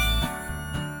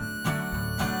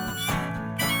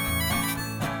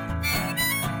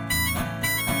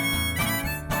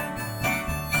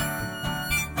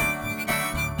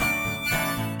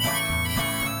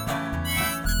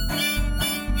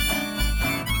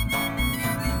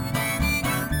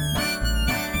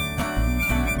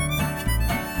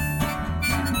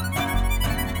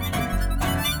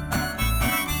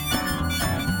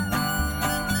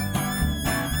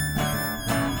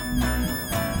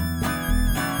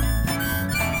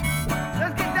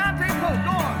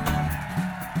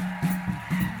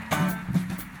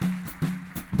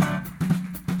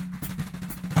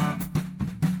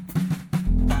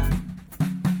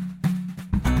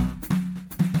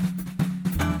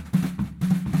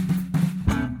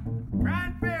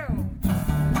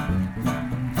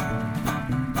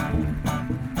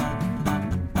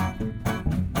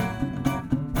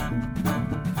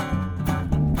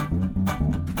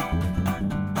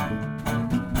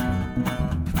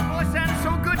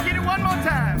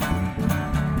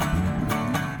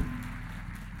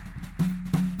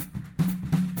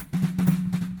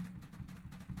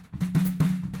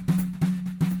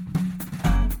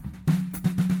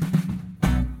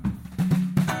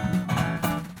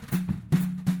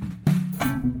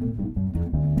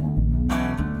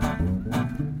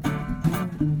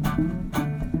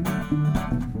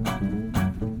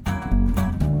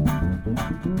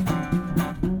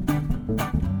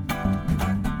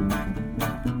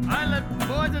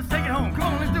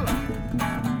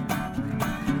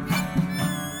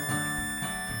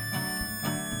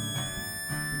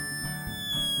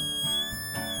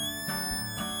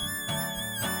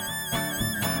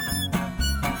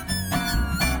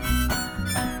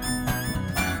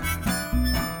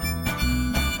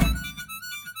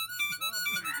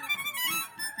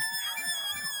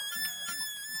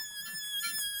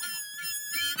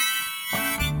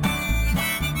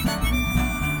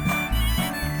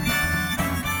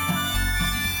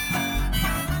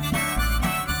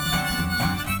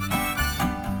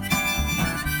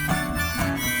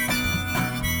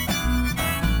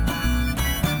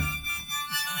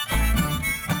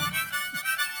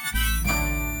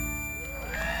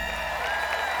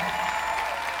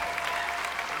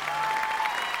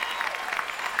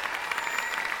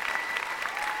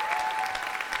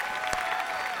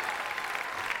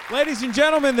 Ladies and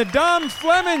gentlemen, the Dom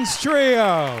Flemons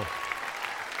Trio.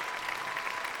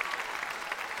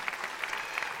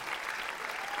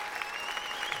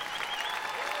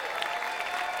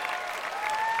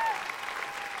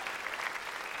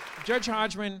 Judge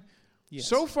Hodgman, Yes.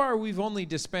 So far we've only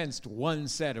dispensed one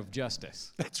set of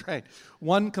justice. That's right.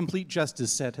 One complete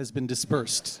justice set has been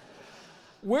dispersed.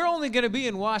 We're only going to be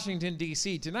in Washington,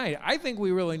 D.C. tonight. I think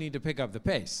we really need to pick up the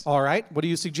pace. All right. What do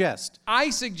you suggest? I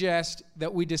suggest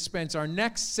that we dispense our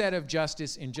next set of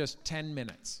justice in just 10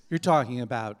 minutes. You're talking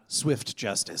about swift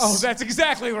justice. Oh, that's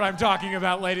exactly what I'm talking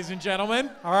about, ladies and gentlemen.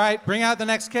 All right. Bring out the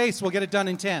next case. We'll get it done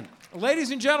in 10.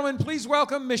 Ladies and gentlemen, please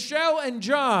welcome Michelle and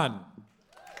John.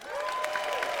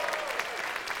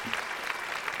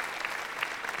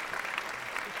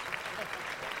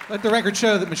 Let the record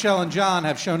show that Michelle and John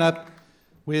have shown up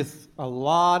with a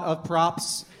lot of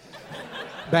props,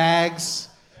 bags,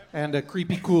 and a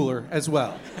creepy cooler as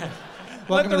well. Welcome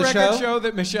Let the to the record show. show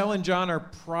that Michelle and John are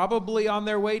probably on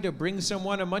their way to bring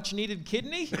someone a much-needed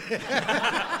kidney.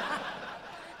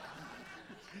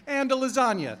 And a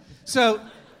lasagna. So,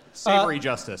 Savory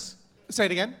justice. say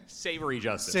it again. Savory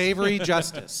justice. Savory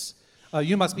justice.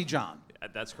 You must be John.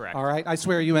 That's correct. All right. I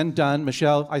swear you in. Done.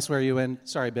 Michelle, I swear you in.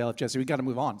 Sorry, Bailiff Jesse. We got to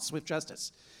move on. Swift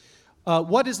justice.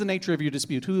 What is the nature of your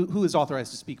dispute? Who is authorized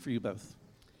to speak for you both?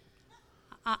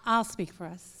 I'll speak for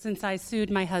us, since I sued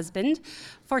my husband.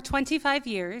 For 25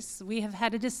 years, we have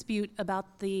had a dispute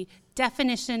about the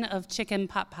definition of chicken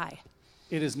pot pie.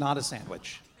 It is not a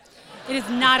sandwich. It is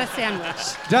not a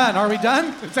sandwich. Done. Are we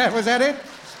done? Was that it?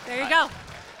 There you go.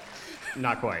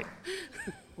 Not quite.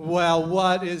 Well,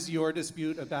 what is your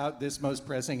dispute about this most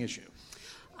pressing issue?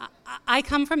 I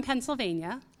come from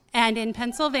Pennsylvania, and in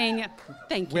Pennsylvania,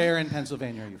 thank you. Where in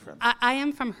Pennsylvania are you from? I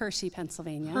am from Hershey,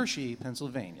 Pennsylvania. Hershey,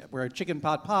 Pennsylvania, where a chicken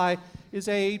pot pie is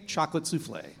a chocolate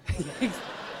souffle.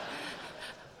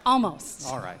 Almost.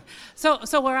 All right.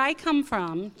 So where I come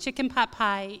from, chicken pot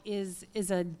pie is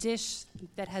a dish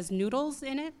that has noodles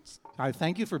in it. I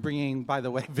thank you for bringing, by the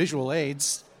way, visual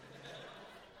aids.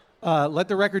 Let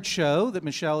the record show that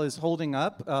Michelle is holding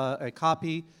up a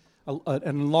copy, an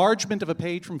enlargement of a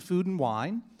page from Food and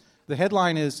Wine. The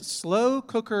headline is Slow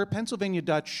Cooker Pennsylvania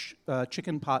Dutch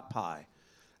Chicken Pot Pie.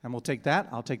 And we'll take that.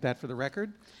 I'll take that for the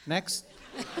record. Next.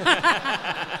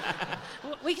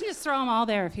 We can just throw them all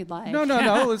there if you'd like. No.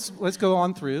 Let's go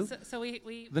on through. So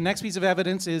we The next piece of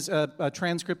evidence is a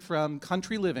transcript from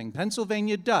Country Living,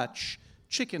 Pennsylvania Dutch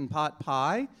Chicken Pot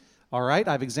Pie. All right,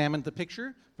 I've examined the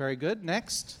picture. Very good.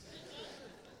 Next.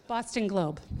 Boston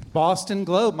Globe. Boston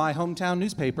Globe, my hometown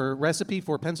newspaper, recipe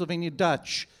for Pennsylvania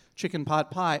Dutch chicken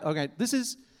pot pie. Okay, this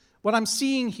is what I'm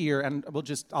seeing here, and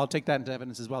I'll take that into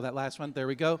evidence as well, that last one. There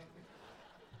we go.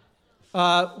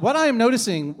 What I am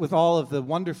noticing with all of the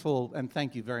wonderful, and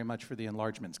thank you very much for the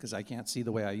enlargements, because I can't see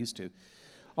the way I used to.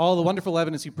 All the wonderful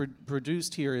evidence you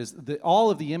produced here is that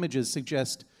all of the images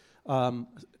suggest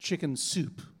chicken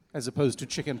soup as opposed to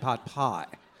chicken pot pie.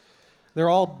 They're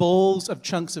all bowls of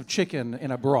chunks of chicken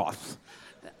in a broth.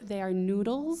 They are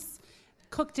noodles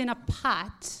cooked in a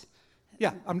pot.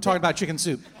 Yeah, I'm talking about chicken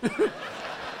soup.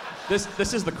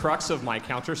 This is the crux of my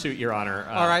countersuit, Your Honor.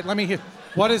 All right, let me hear.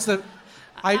 What is the...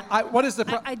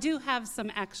 I do have some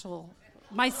actual...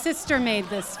 My sister made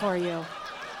this for you.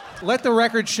 Let the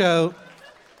record show,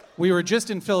 we were just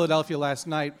in Philadelphia last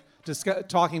night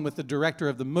talking with the director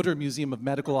of the Mutter Museum of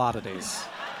Medical Oddities.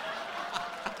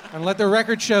 And let the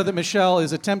record show that Michelle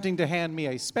is attempting to hand me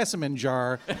a specimen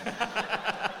jar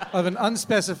of an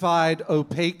unspecified,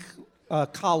 opaque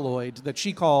colloid that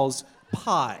she calls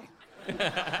pie.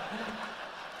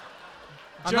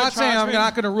 I'm not saying I'm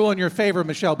not going to rule in your favor,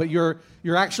 Michelle, but you're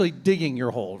actually digging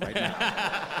your hole right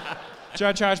now.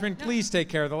 Judge Hodgman, please take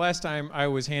care. The last time I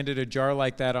was handed a jar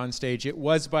like that on stage, it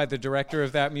was by the director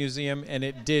of that museum, and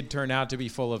it did turn out to be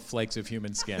full of flakes of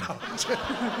human skin.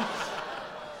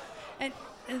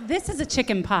 And this is a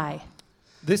chicken pie.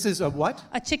 This is a what?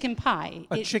 A chicken pie.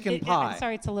 Chicken pie. I'm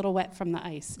sorry, it's a little wet from the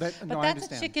ice. I that's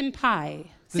understand. a chicken pie.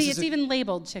 This See, is it's even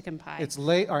labeled chicken pie.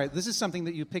 All right, this is something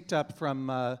that you picked up from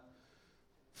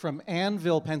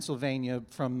Annville, Pennsylvania,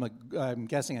 from, I'm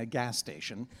guessing, a gas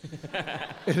station.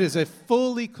 It is a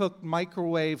fully cooked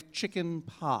microwave chicken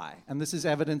pie. And this is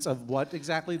evidence of what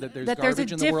exactly? That there's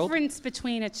garbage in the world? There's a difference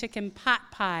between a chicken pot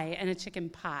pie and a chicken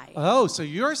pie. Oh, so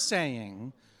you're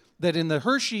saying that in the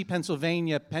Hershey,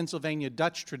 Pennsylvania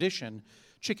Dutch tradition,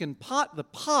 the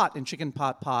pot in chicken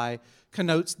pot pie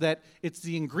connotes that it's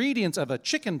the ingredients of a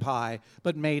chicken pie,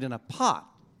 but made in a pot.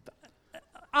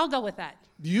 I'll go with that.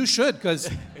 You should,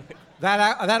 because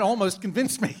that almost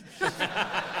convinced me.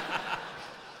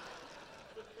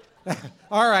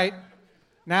 All right.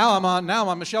 Now I'm on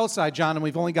Michelle's side, John, and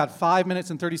we've only got 5 minutes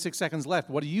and 36 seconds left.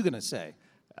 What are you going to say?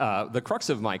 The crux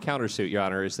of my countersuit, Your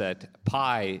Honor, is that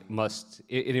pie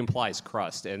it implies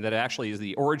crust, and that actually is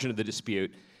the origin of the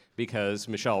dispute because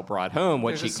Michelle brought home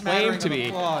what There's she a claimed to smattering be.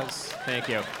 of applause. Thank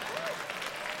you.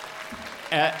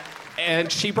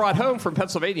 And she brought home from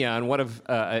Pennsylvania on one of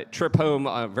a trip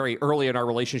home very early in our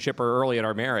relationship or early in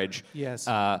our marriage. Yes.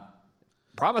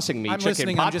 Promising me I'm chicken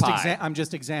listening. pot pie. I'm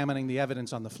just examining the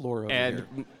evidence on the floor over here.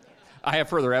 And I have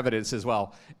further evidence as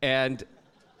well. And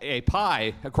a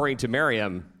pie, according to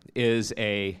Merriam, is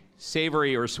a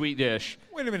savory or sweet dish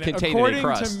Wait a minute. containing According a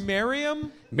crust. to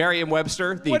Merriam?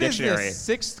 Merriam-Webster, the What dictionary. is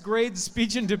this, 6th grade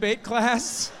speech and debate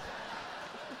class?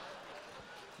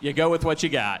 You go with what you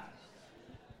got.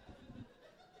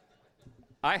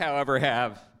 I, however,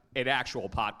 have an actual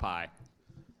pot pie.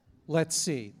 Let's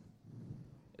see.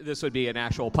 This would be an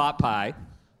actual pot pie.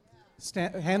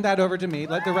 Hand that over to me.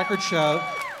 Let the record show.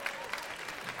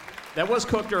 That was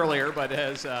cooked earlier, but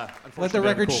has unfortunately Let the been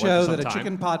record cool show for some that a time.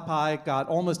 chicken pot pie got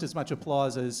almost as much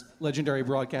applause as legendary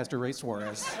broadcaster Ray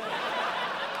Suarez.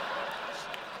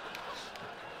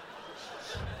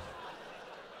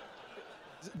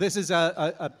 This is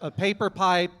a paper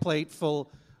pie plate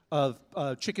full of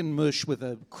chicken mush with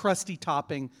a crusty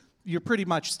topping. You're pretty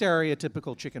much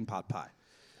stereotypical chicken pot pie.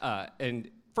 And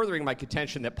furthering my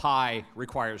contention that pie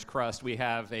requires crust, we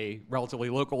have a relatively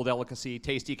local delicacy,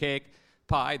 Tasty Cake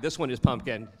pie. This one is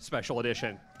pumpkin, special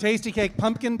edition. Tasty Cake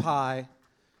pumpkin pie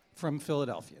from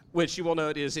Philadelphia. Which you will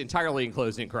note is entirely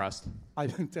enclosed in crust.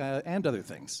 And other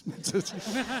things.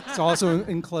 It's also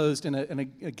enclosed in a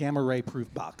gamma ray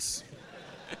proof box.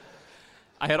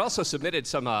 I had also submitted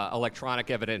some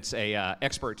electronic evidence,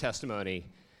 expert testimony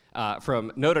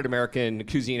from noted American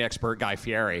cuisine expert Guy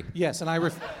Fieri. Yes, and I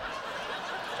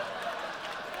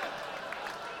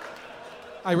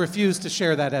refuse to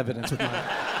share that evidence with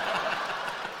my...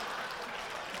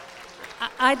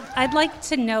 I'd like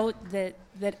to note that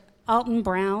Alton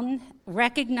Brown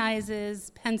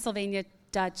recognizes Pennsylvania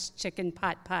Dutch chicken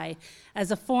pot pie as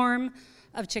a form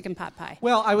of chicken pot pie.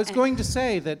 Well, I was going to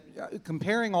say that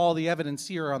comparing all the evidence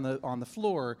here on the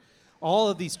floor, all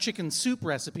of these chicken soup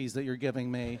recipes that you're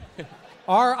giving me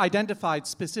are identified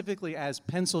specifically as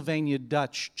Pennsylvania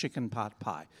Dutch chicken pot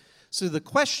pie. So the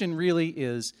question really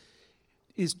is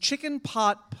chicken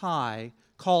pot pie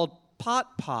called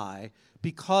pot pie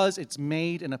because it's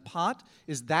made in a pot?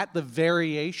 Is that the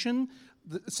variation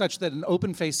such that an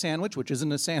open-faced sandwich, which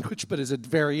isn't a sandwich but is a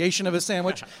variation of a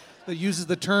sandwich that uses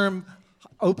the term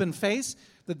open face,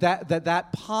 that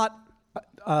pot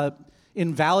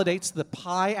invalidates the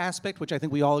pie aspect, which I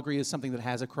think we all agree is something that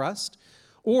has a crust?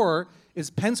 Or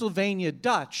is Pennsylvania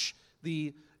Dutch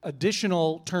the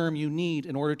additional term you need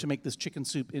in order to make this chicken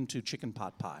soup into chicken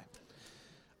pot pie?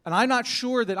 And I'm not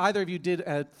sure that either of you did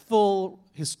a full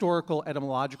historical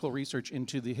etymological research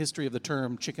into the history of the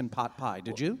term chicken pot pie.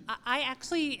 Did you? I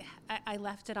actually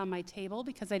left it on my table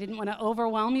because I didn't want to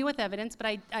overwhelm you with evidence, but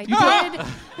I did.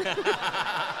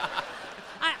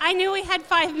 I knew we had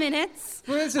 5 minutes.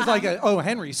 Well, this is like a O.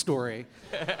 Henry story.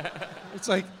 It's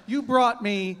like, you brought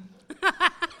me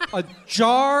a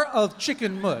jar of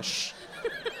chicken mush,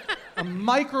 a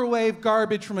microwave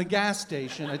garbage from a gas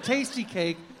station, a tasty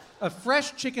cake, a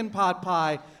fresh chicken pot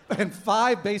pie, and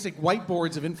 5 basic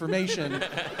whiteboards of information.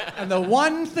 And the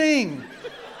one thing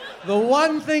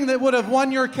that would have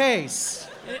won your case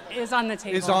is on the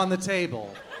table. Is on the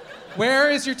table. Where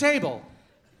is your table?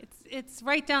 It's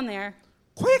right down there.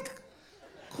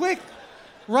 Quick,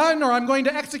 run or I'm going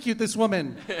to execute this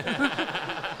woman.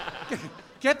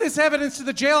 Get this evidence to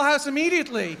the jailhouse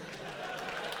immediately.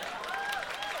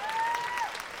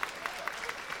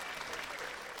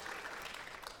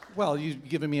 Well, you've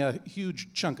given me a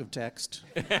huge chunk of text.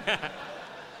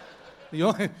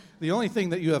 The only thing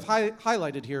that you have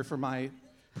highlighted here for my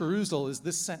perusal is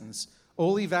this sentence.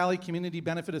 Ole Valley Community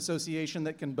Benefit Association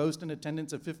that can boast an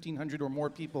attendance of 1,500 or more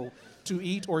people to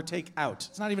eat or take out.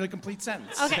 It's not even a complete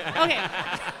sentence. Okay.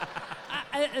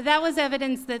 That was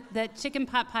evidence that chicken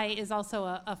pot pie is also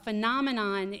a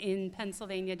phenomenon in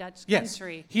Pennsylvania Dutch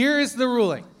country. Yes. Here is the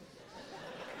ruling.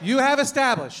 You have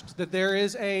established that there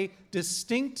is a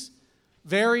distinct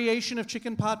variation of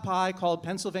chicken pot pie called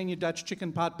Pennsylvania Dutch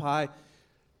chicken pot pie.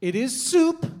 It is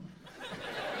soup.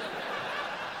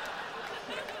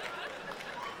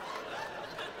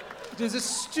 It is a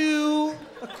stew,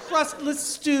 a crustless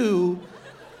stew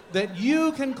that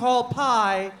you can call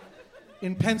pie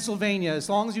in Pennsylvania as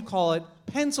long as you call it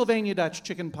Pennsylvania Dutch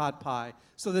chicken pot pie,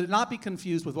 so that it not be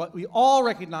confused with what we all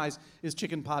recognize is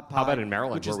chicken pot pie. How about in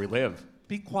Maryland, where we live?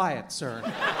 Be quiet, sir.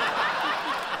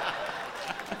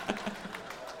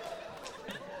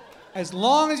 As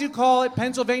long as you call it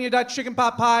Pennsylvania Dutch chicken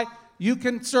pot pie, you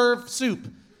can serve soup.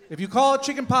 If you call it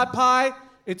chicken pot pie,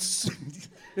 it's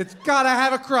gotta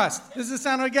have a crust. This is the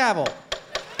sound of a gavel.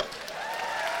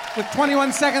 With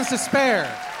 21 seconds to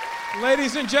spare.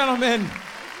 Ladies and gentlemen,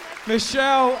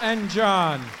 Michelle and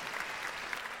John.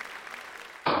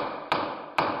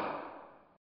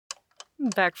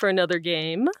 Back for another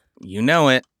game. You know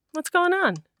it. What's going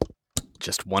on?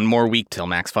 Just one more week till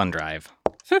Max Fun Drive.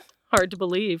 Hard to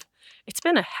believe. It's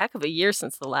been a heck of a year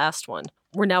since the last one.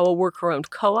 We're now a worker-owned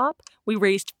co-op. We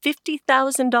raised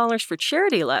 $50,000 for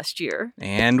charity last year.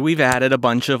 And we've added a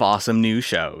bunch of awesome new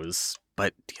shows.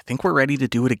 But do you think we're ready to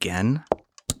do it again?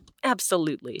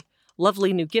 Absolutely.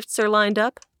 Lovely new gifts are lined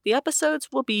up. The episodes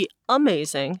will be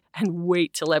amazing. And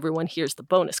wait till everyone hears the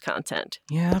bonus content.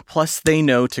 Yeah, plus they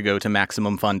know to go to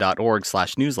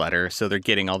MaximumFun.org/newsletter, so they're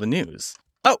getting all the news.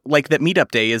 Oh, like that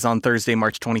meetup day is on Thursday,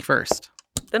 March 21st.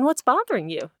 Then what's bothering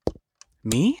you?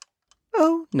 Me?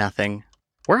 Oh, nothing.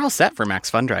 We're all set for Max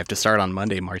Fun Drive to start on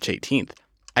Monday, March 18th.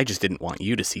 I just didn't want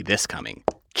you to see this coming.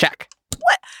 Check.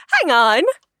 What? Hang on.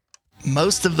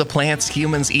 Most of the plants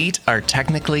humans eat are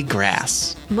technically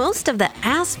grass. Most of the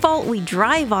asphalt we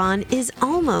drive on is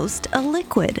almost a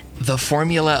liquid. The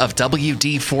formula of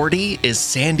WD-40 is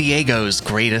San Diego's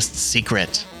greatest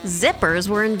secret. Zippers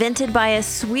were invented by a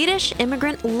Swedish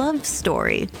immigrant love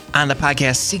story. On the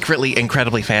podcast Secretly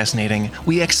Incredibly Fascinating,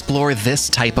 we explore this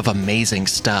type of amazing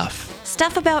stuff.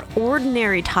 Stuff about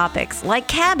ordinary topics like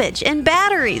cabbage and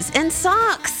batteries and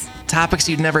socks. Topics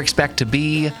you'd never expect to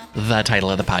be the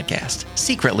title of the podcast.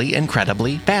 Secretly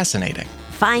Incredibly Fascinating.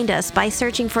 Find us by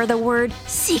searching for the word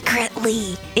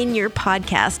secretly in your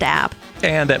podcast app.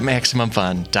 And at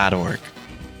MaximumFun.org.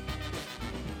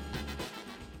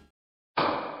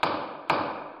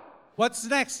 What's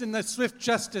next in the swift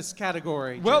justice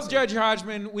category? Well, Jesse? Judge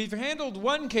Hodgman, we've handled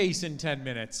one case in 10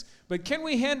 minutes, but can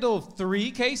we handle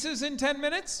 3 cases in 10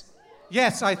 minutes?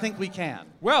 Yes, I think we can.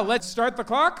 Well, let's start the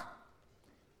clock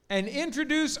and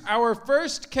introduce our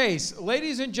first case.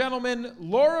 Ladies and gentlemen,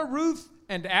 Laura Ruth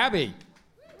and Abby.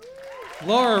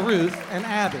 Laura Ruth and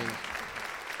Abby.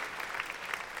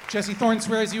 Jesse Thorne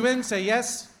swears you in. Say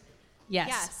yes.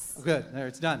 Yes. Oh, good. There,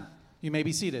 it's done. You may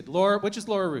be seated. Laura, which is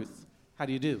Laura Ruth? How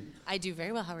do you do? I do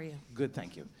very well. How are you? Good,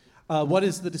 thank you. What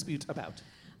is the dispute about?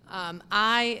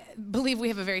 I believe we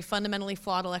have a very fundamentally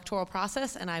flawed electoral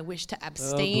process, and I wish to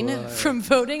abstain from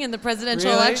voting in the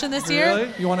presidential election this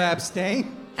year. You want to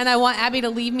abstain? And I want Abby to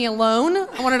leave me alone.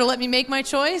 I want her to let me make my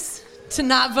choice to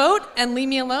not vote and leave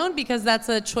me alone, because that's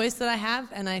a choice that I have,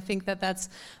 and I think that that's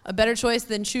a better choice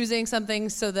than choosing something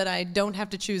so that I don't have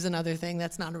to choose another thing.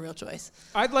 That's not a real choice.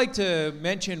 I'd like to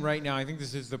mention right now, I think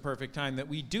this is the perfect time, that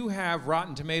we do have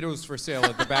Rotten Tomatoes for sale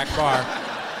at the back bar.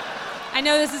 I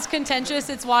know this is contentious.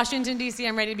 It's Washington, D.C.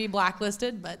 I'm ready to be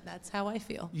blacklisted, but that's how I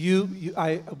feel. You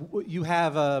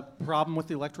have a problem with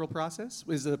the electoral process?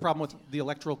 Is it a problem with the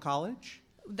Electoral College?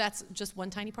 That's just one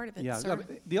tiny part of it, Yeah, sir.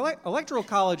 the Electoral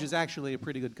College is actually a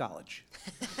pretty good college.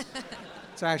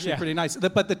 It's actually pretty nice.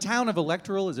 But the town of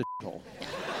Electoral is a hole.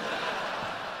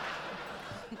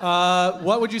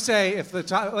 What would you say if the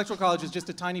Electoral College is just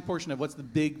a tiny portion of what's the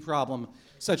big problem,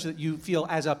 such that you feel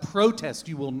as a protest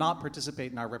you will not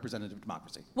participate in our representative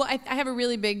democracy? Well, I have a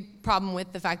really big problem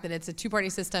with the fact that it's a two-party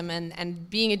system, and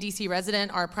being a D.C.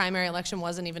 resident, our primary election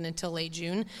wasn't even until late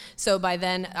June. So by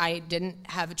then, I didn't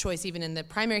have a choice even in the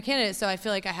primary candidate, so I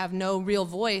feel like I have no real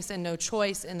voice and no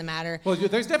choice in the matter. Well,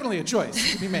 there's definitely a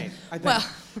choice to be made, I think. Well,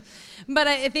 but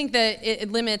I think that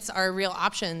it limits our real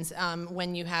options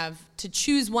when you have to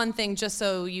choose one thing just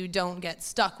so you don't get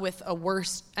stuck with a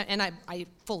worse. And I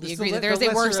fully agree that there's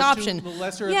a worse option. The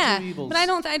lesser of two evils. But I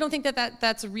don't think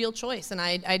that's a real choice. And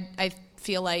I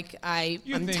feel like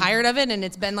I'm tired of it, and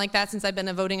it's been like that since I've been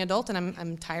a voting adult, and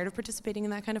I'm tired of participating in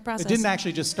that kind of process. It didn't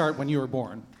actually just start when you were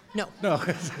born. No. No.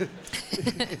 I'm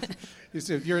just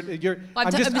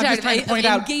trying to point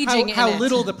out how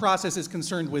little the process is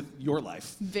concerned with your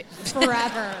life.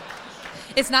 Forever.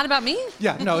 It's not about me?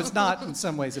 Yeah, no, it's not in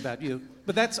some ways about you.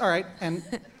 But that's all right. And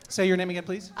say your name again,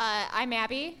 please. I'm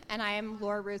Abby, and I am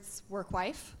Laura Ruth's work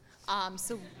wife.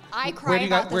 So I cry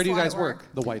about this. Where do you guys work?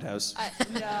 The White House.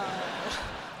 No.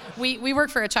 We work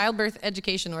for a childbirth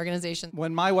education organization.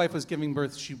 When my wife was giving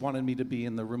birth, she wanted me to be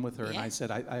in the room with her, and I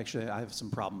said, I have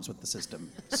some problems with the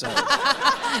system. So.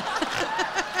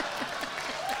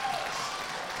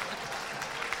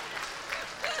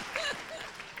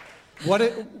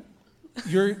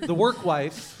 You're the work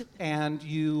wife, and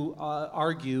you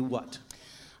argue what?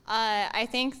 I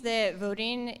think that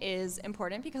voting is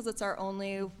important because it's our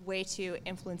only way to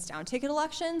influence down-ticket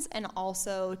elections and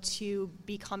also to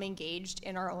become engaged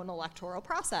in our own electoral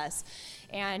process.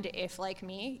 And if, like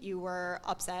me, you were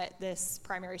upset this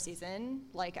primary season,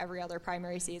 like every other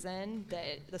primary season,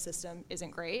 that the system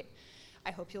isn't great, I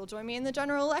hope you'll join me in the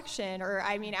general election, or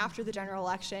after the general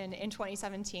election in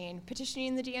 2017,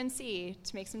 petitioning the DNC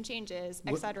to make some changes,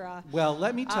 etc. Well,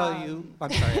 let me tell you,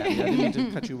 I'm sorry, I didn't mean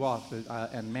to cut you off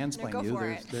and mansplain no, go you. For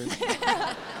it.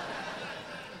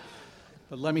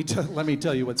 But let me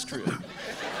tell you what's true.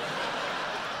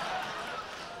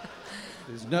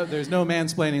 There's no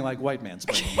mansplaining like white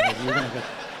mansplaining.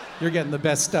 You're getting the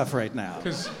best stuff right now.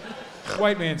 Because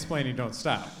white mansplaining don't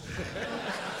stop.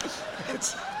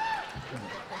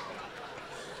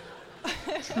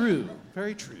 True,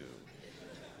 very true.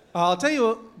 I'll tell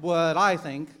you what I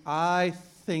think. I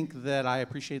think that I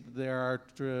appreciate that there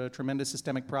are tremendous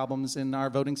systemic problems in our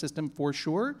voting system for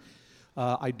sure.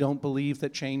 I don't believe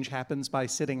that change happens by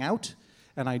sitting out.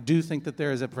 And I do think that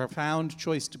there is a profound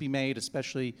choice to be made,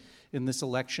 especially in this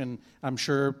election. I'm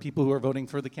sure people who are voting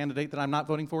for the candidate that I'm not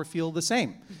voting for feel the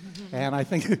same. And I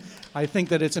think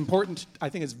that it's important. I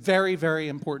think it's very, very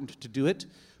important to do it.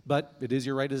 But it is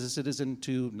your right as a citizen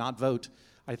to not vote.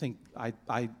 I think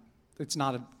it's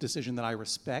not a decision that I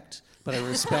respect, but I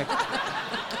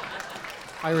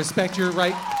respect your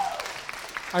right.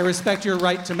 I respect your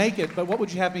right to make it. But what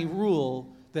would you have me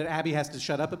rule, that Abby has to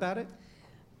shut up about it?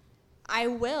 I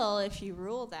will if you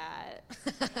rule that.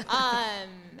 I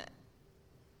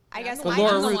guess But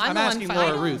Laura Ruth, I'm asking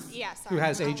Laura Ruth, yeah, sorry, who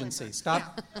has agency.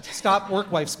 Stop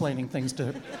work wife-splaining things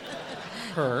to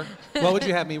her. What would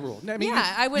you have me rule? I mean,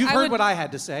 you've heard what I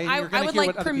had to say. I would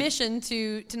like permission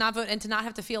to not vote and to not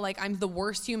have to feel like I'm the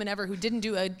worst human ever who didn't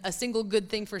do a single good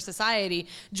thing for society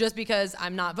just because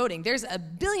I'm not voting. There's a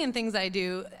billion things I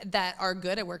do that are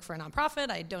good. I work for a nonprofit.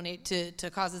 I donate to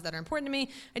causes that are important to me.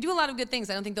 I do a lot of good things.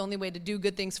 I don't think the only way to do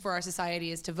good things for our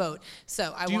society is to vote.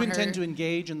 So I do you intend to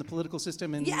engage in the political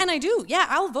system? Yeah, and I do. Yeah,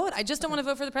 I'll vote. I just don't want to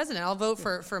vote for the president. I'll vote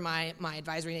for my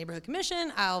advisory neighborhood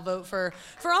commission. I'll vote for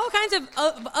all kinds of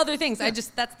other things.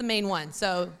 That's the main one.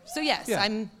 So yes, yeah.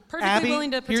 I'm perfectly willing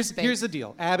to participate. Here's the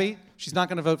deal. Abby, she's not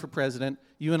going to vote for president.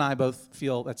 You and I both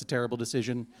feel that's a terrible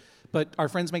decision. But our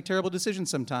friends make terrible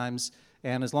decisions sometimes.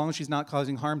 And as long as she's not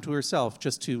causing harm to herself,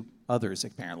 just to others,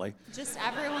 apparently. Just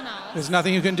everyone else. There's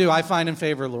nothing you can do. I find in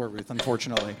favor of Laura Ruth,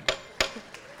 unfortunately.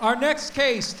 Our next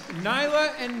case,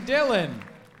 Nyla and Dylan.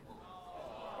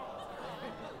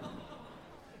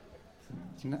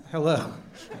 Hello.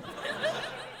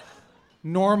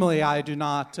 Normally, I do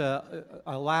not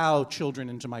allow children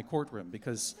into my courtroom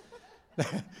because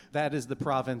that is the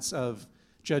province of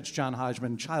Judge John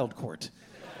Hodgman Child Court.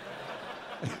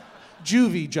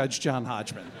 Juvie Judge John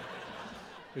Hodgman,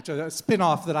 which is a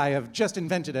spin-off that I have just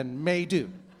invented and may do,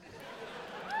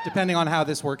 depending on how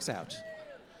this works out.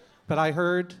 But I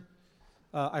heard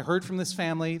from this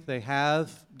family. They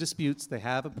have disputes. They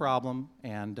have a problem,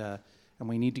 and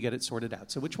we need to get it sorted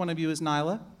out. So which one of you is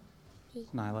Nyla?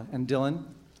 Nyla. And Dylan?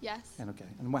 Yes. And okay.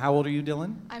 And how old are you,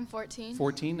 Dylan? I'm 14.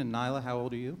 14. And Nyla, how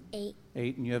old are you? 8.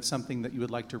 8. And you have something that you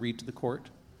would like to read to the court?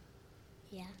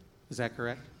 Yeah. Is that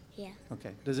correct? Yeah.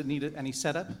 Okay. Does it need any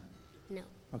setup? No.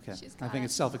 Okay. I think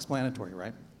it's self-explanatory,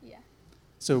 right? Yeah.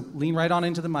 So lean right on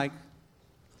into the mic.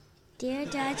 Dear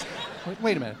Judge.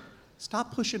 Wait a minute.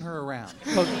 Stop pushing her around.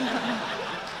 Look,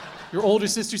 your older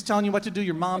sister's telling you what to do.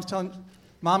 Your mom's telling...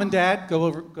 Mom and Dad, go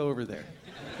over there.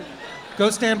 Go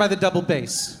stand by the double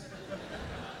bass.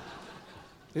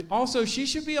 Also, she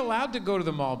should be allowed to go to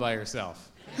the mall by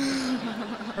herself.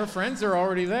 Her friends are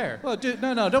already there. Well,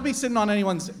 no, don't be sitting on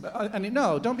anyone's...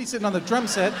 don't be sitting on the drum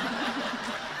set.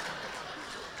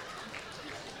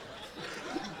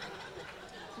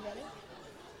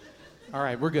 All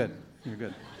right, we're good. You're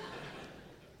good.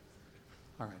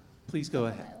 All right, please go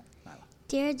ahead.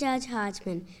 Dear Judge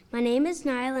Hodgman, my name is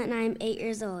Nyla and I am 8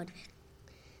 years old.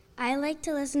 I like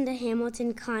to listen to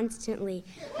Hamilton constantly.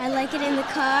 I like it in the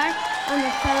car, on the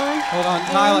phone. Hold on,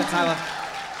 Nyla.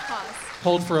 Pause.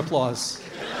 Hold for applause.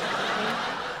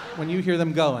 When you hear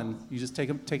them going, you just take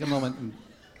a moment and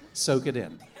soak it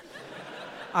in.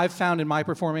 I've found in my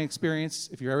performing experience,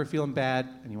 if you're ever feeling bad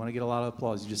and you want to get a lot of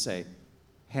applause, you just say,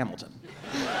 Hamilton.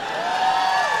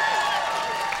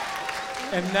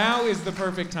 And now is the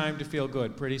perfect time to feel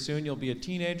good. Pretty soon you'll be a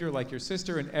teenager like your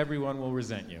sister and everyone will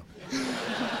resent you.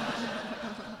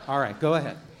 All right, go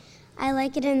ahead. I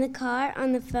like it in the car,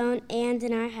 on the phone, and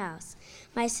in our house.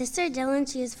 My sister Dylan,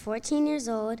 she is 14 years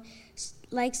old,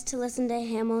 likes to listen to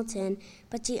Hamilton,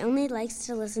 but she only likes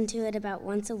to listen to it about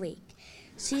once a week.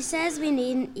 She says we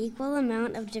need an equal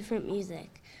amount of different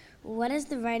music. What is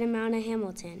the right amount of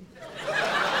Hamilton?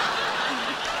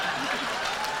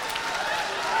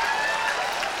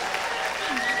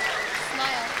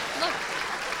 Smile. Look.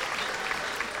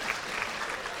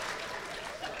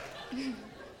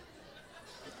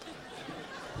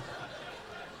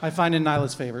 I find in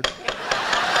Nyla's favor. You get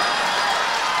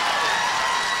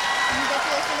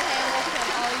to listen to Hamilton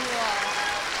all you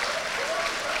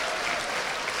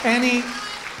want.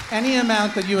 Any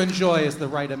amount that you enjoy is the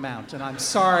right amount, and I'm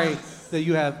sorry that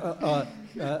you have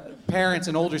parents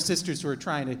and older sisters who are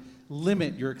trying to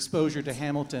limit your exposure to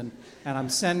Hamilton. And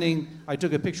I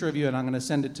took a picture of you, and I'm going to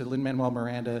send it to Lin-Manuel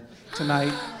Miranda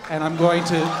tonight, and I'm going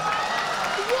to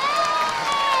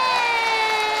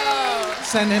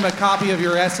send him a copy of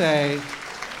your essay,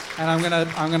 and I'm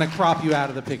gonna crop you out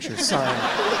of the picture. Sorry.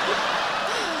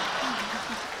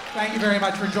 Thank you very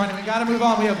much for joining me. Got to move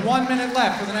on. We have 1 minute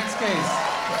left for the next case.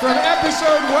 From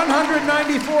episode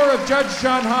 194 of Judge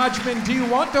John Hodgman, do you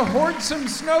want to hoard some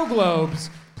snow globes?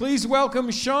 Please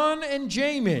welcome Sean and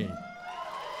Jamie.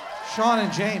 Sean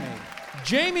and Jamie.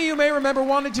 Jamie, you may remember,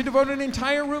 wanted to devote an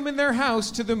entire room in their house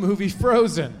to the movie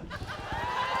Frozen.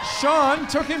 Sean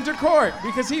took him to court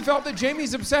because he felt that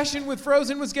Jamie's obsession with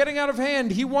Frozen was getting out of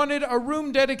hand. He wanted a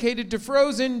room dedicated to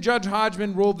Frozen. Judge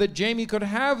Hodgman ruled that Jamie could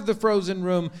have the Frozen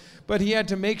room, but he had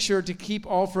to make sure to keep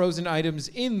all Frozen items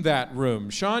in that room.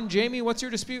 Sean, Jamie, what's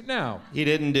your dispute now? He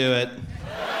didn't do it.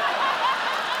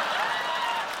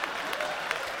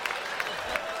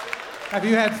 Have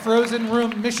you had Frozen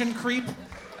room mission creep?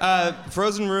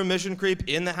 Frozen room mission creep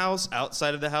in the house,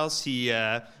 outside of the house.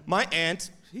 My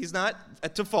aunt, he's not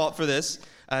to fault for this,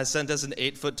 sent us an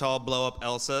 8-foot-tall blow-up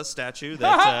Elsa statue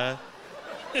that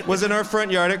was in our front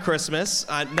yard at Christmas.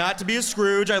 Not to be a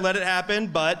Scrooge, I let it happen,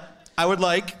 but I would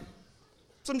like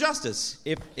some justice.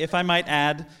 If I might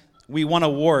add, we won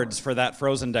awards for that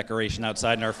Frozen decoration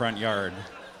outside in our front yard.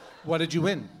 What did you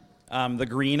win? The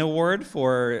Green Award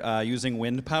for using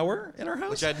wind power in our house.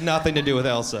 Which had nothing to do with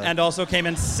Elsa. And also came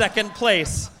in second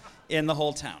place in the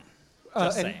whole town.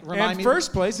 Just saying. And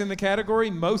first place in the category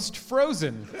Most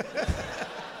Frozen.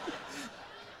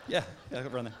 Yeah,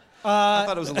 around there. I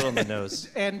thought it was a little on the nose.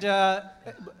 And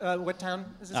what town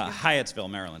is this again? Hyattsville,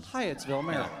 Maryland. Hyattsville,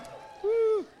 Maryland.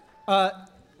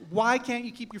 Why can't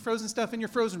you keep your Frozen stuff in your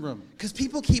Frozen room? Because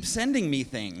people keep sending me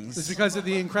things. Is it because of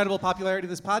the incredible popularity of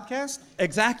this podcast?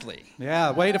 Exactly.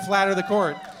 Yeah, way to flatter the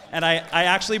court. And I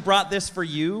actually brought this for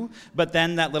you, but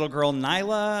then that little girl,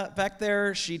 Nyla, back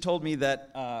there, she told me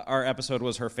that our episode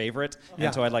was her favorite,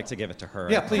 and so I'd like to give it to her.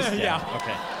 Yeah, please. Yeah.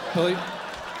 Okay.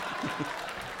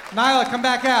 Nyla, come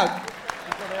back out.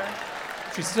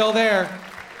 She's still there.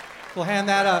 We'll hand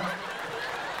that up.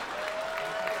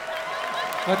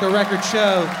 Let the record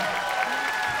show.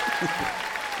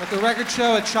 Let the record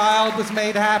show a child was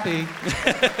made happy.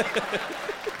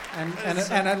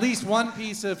 And at least one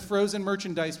piece of Frozen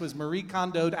merchandise was Marie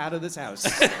Kondo'd out of this house.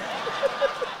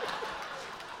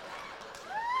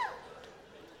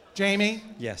 Jamie?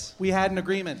 Yes. We had an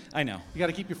agreement. I know. You got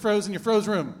to keep your Frozen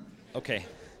room. Okay.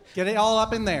 Get it all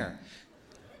up in there.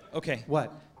 Okay.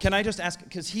 What? Can I just ask,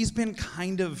 because he's been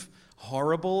kind of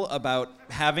horrible about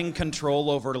having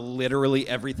control over literally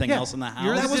everything else in the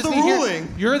house. That was the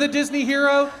ruling. You're the Disney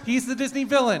hero. He's the Disney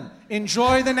villain.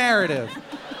 Enjoy the narrative.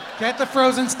 Get the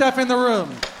Frozen stuff in the room.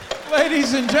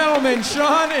 Ladies and gentlemen,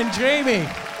 Sean and Jamie.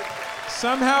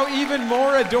 Somehow even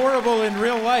more adorable in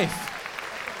real life.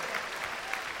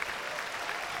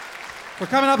 We're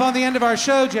coming up on the end of our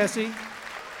show, Jesse.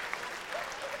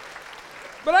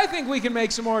 But I think we can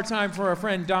make some more time for our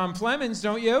friend Dom Flemons,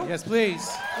 don't you? Yes, please.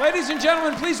 Ladies and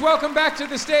gentlemen, please welcome back to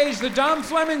the stage the Dom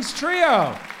Flemons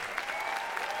Trio.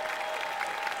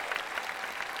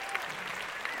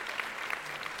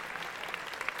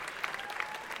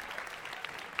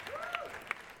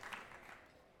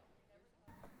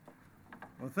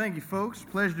 Well, thank you, folks.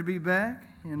 Pleasure to be back,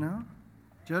 you know.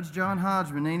 Judge John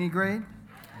Hodgman, ain't he great?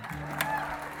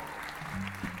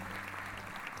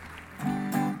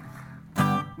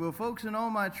 Well, folks, in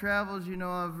all my travels, you know,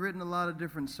 I've written a lot of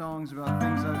different songs about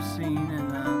things I've seen,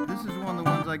 and this is one of the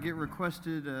ones I get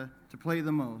requested to play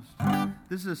the most.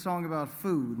 This is a song about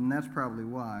food, and that's probably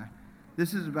why.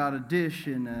 This is about a dish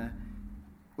in,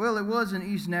 well, it was in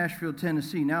East Nashville,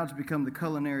 Tennessee. Now it's become the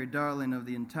culinary darling of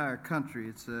the entire country.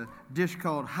 It's a dish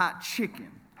called hot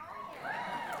chicken.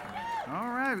 All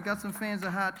right, we got some fans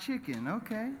of hot chicken.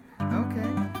 Okay.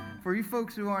 For you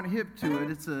folks who aren't hip to it,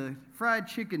 it's a fried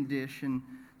chicken dish, and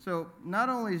so not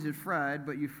only is it fried,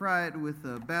 but you fry it with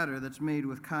a batter that's made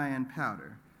with cayenne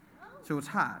powder. So it's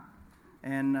hot.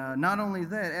 And not only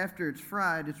that, after it's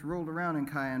fried, it's rolled around in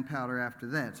cayenne powder after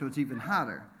that, so it's even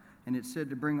hotter. and it said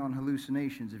to bring on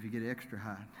hallucinations if you get extra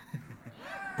hot.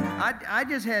 I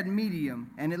just had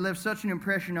medium, and it left such an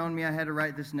impression on me I had to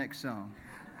write this next song.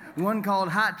 One called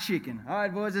Hot Chicken. All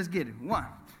right, boys, let's get it. 1,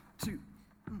 2.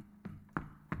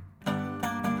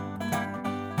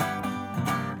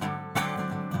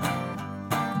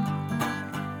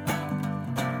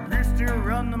 Rooster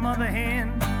run the mother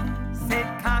hen, said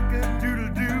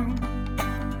cock-a-doodle-doo.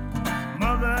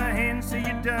 Mother hen say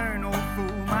you darn old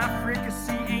fool, my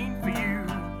fricassee ain't for you.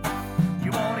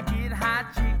 You ought to get hot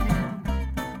chicken,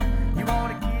 you ought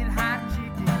to get hot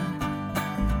chicken,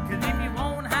 'cause if you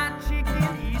want hot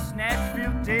chicken, East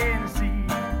Nashville, Tennessee.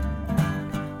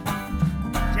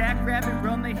 Jackrabbit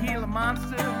run the Gila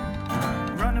Monster,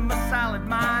 running my solid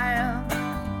mile.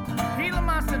 Gila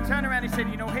Monster turned around and said,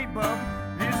 you know, hey bub,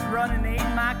 this running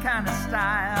ain't my kind of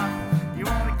style. You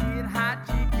ought to get hot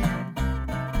chicken,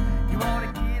 you ought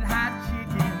to get hot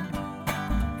chicken,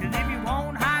 'cause if you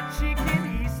want hot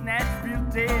chicken, East Nashville,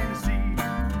 Tennessee.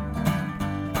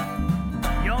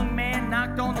 Young man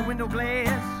knocked on the window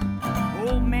glass,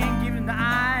 old man giving the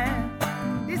eye.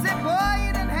 He said, boy,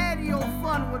 you done had your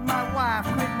fun with my wife,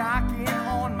 quit knocking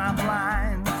on my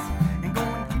blinds and go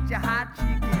and get your hot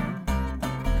chicken.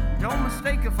 Don't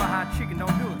mistake her for hot chicken,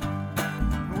 don't do it.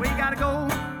 But we gotta go,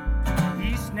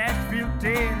 East Nashville,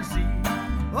 Tennessee.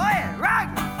 Oh yeah, rock!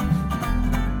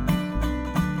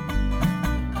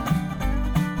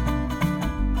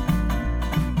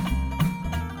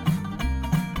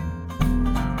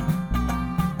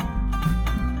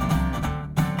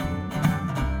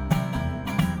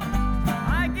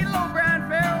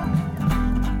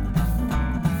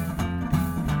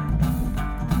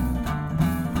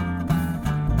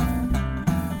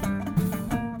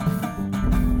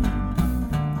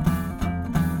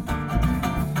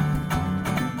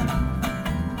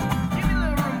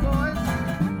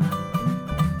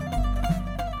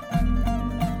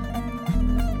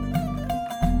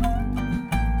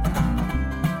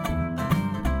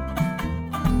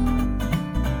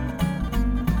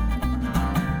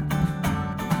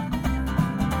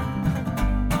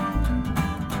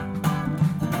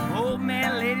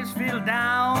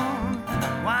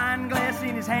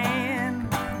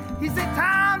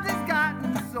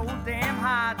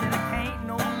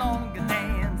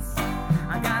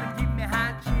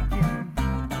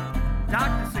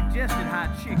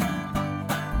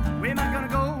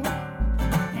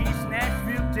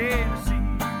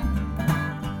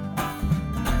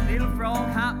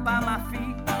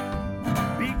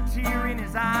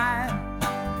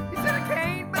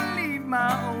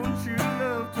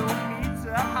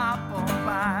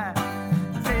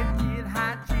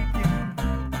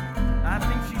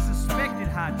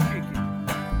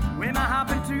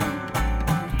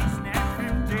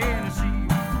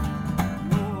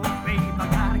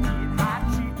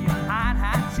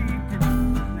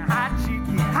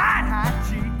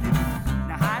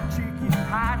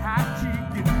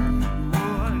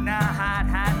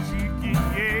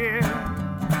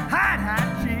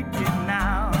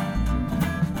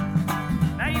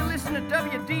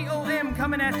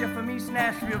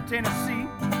 Tennessee.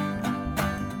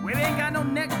 Well, they ain't got no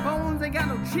neck bones, ain't got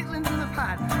no chitlins in the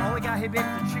pot. All they got here baked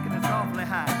the chicken that's awfully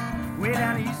hot. Way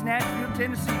down to East Nashville,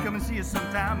 Tennessee, come and see us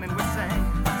sometime and we'll sing,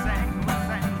 sing,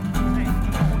 sing, sing.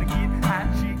 I wanna get hot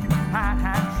chicken, hot,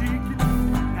 hot chicken,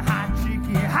 hot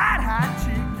chicken, hot, hot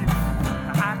chicken,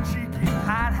 hot chicken,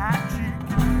 hot, hot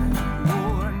chicken.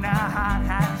 Oh, now hot,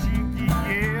 hot chicken,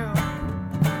 yeah.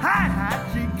 Hot, hot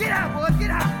chicken. Get out, boys,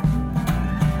 get out.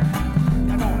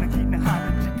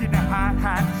 Hot,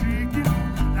 hot chicken,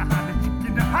 the hot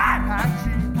chicken, the hot, hot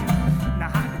chicken, the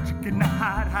hot chicken, the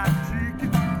hot, hot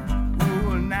chicken.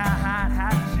 Oh, now hot,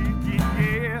 hot chicken,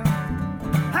 yeah.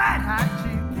 Hot, hot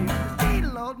chicken,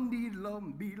 beetle and beetle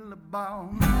and beetle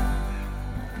bone.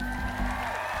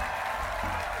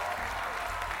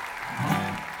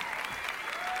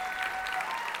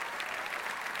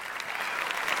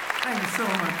 Thank you so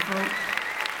much, folks.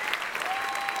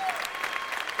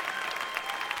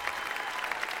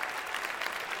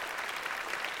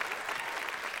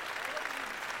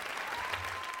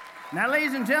 Now,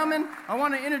 ladies and gentlemen, I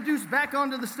want to introduce back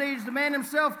onto the stage the man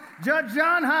himself, Judge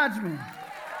John Hodgman.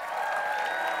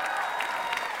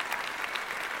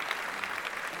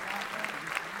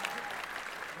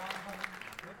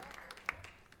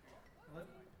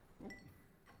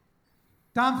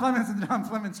 Don Clements and the Don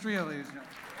Clements Trio, ladies and gentlemen.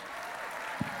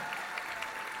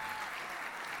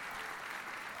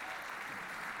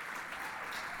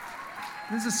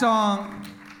 This is a song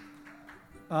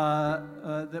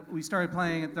that we started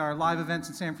playing at our live events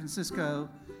in San Francisco.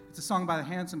 It's a song by the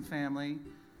Handsome Family.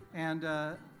 And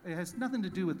It has nothing to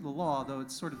do with the law, though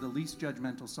it's sort of the least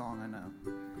judgmental song I know.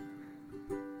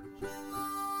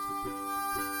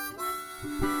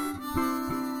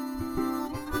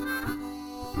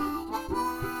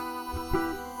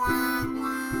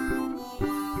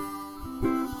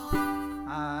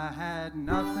 I had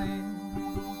nothing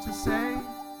to say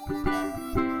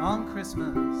on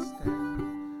Christmas Day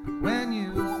when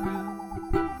you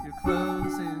threw your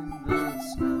clothes in the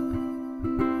snow.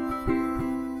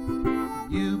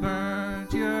 You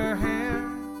burned your hair,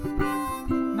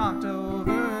 knocked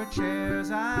over chairs.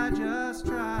 I just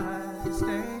tried to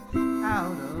stay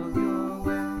out of your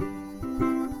way.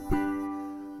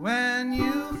 When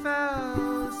you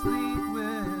fell asleep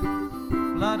with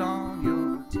blood on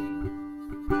your teeth,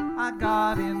 I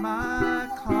got in my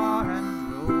car and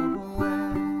drove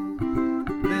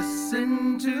away.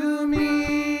 Listen to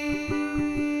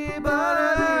me,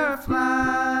 butterfly.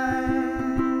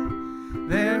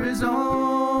 There is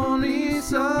only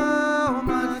so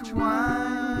much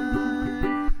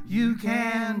wine you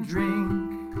can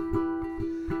drink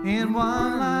in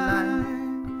one life.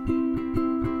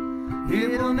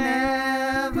 It will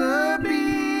never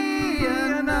be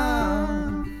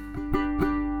enough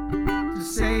to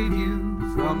save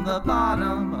you from the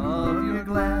bottom of your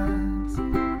glass.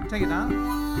 Take it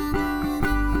down.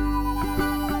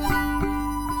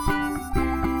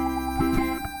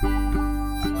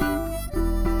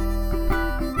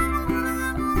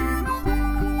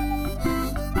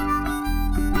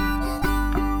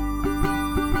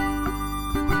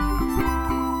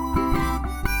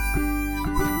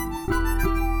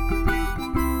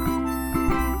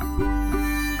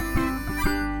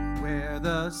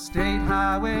 State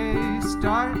highway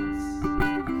starts,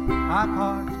 I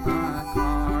parked my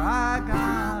car, I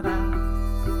got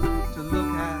out to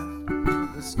look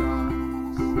at the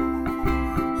stars.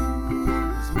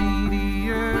 As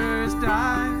meteors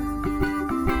died,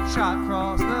 shot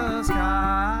across the sky,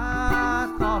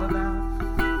 I thought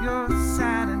about your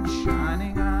sad and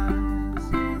shining eyes.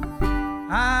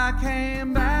 I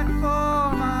came back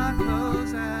for my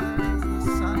clothes as the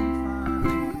sun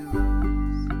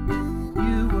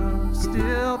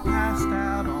still passed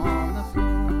out on the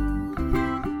floor.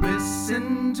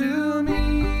 Listen to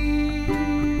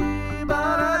me,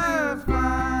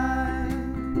 butterfly.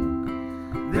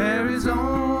 There is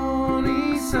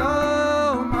only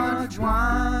so much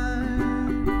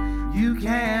wine you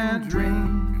can drink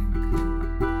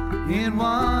in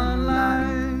one life.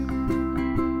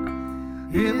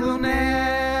 It will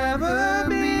never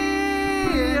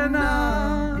be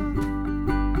enough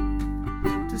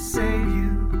to save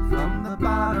you from the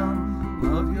bottom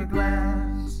of your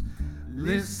glass.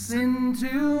 Listen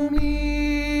to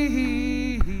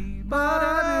me,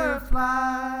 butterfly.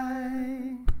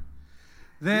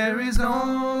 There is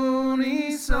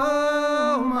only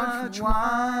so much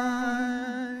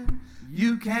wine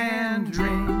you can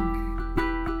drink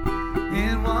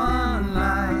in one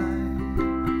life.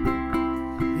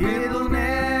 It'll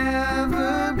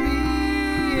never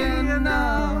be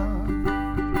enough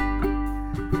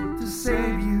to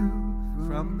save you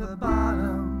from the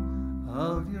bottom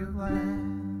of your glass.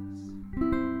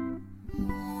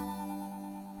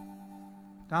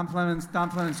 Don Fleming's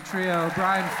trio,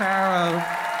 Brian Farrow,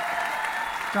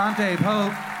 Dante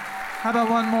Pope. How about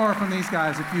one more from these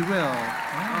guys, if you will? All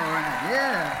right,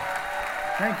 yeah.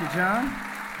 Thank you, John.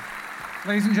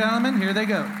 Ladies and gentlemen, here they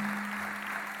go.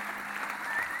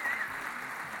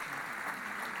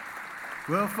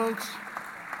 Well, folks,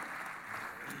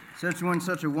 since we're in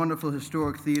such a wonderful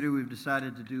historic theater, we've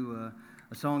decided to do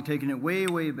a song taking it way,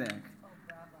 way back.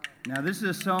 Now, this is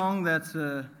a song that's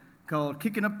called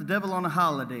Kicking Up the Devil on a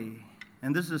Holiday.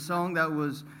 And this is a song that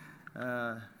was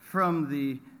from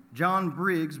the John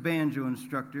Briggs banjo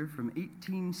instructor from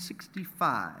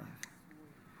 1865.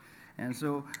 And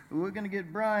so we're going to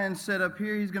get Brian set up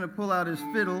here. He's going to pull out his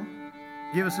fiddle,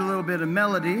 give us a little bit of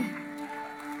melody.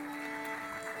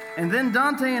 And then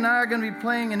Dante and I are going to be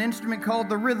playing an instrument called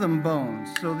the rhythm bones.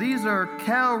 So these are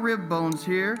cow rib bones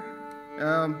here,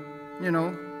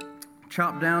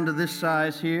 chopped down to this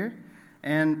size here.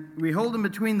 And we hold them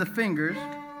between the fingers.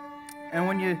 And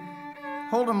when you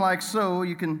hold them like so,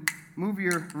 you can move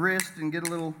your wrist and get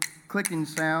a little clicking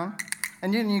sound.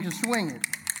 And then you can swing it.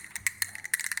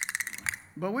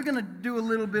 But we're going to do a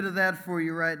little bit of that for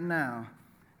you right now.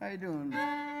 How you doing?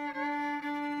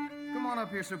 Come on up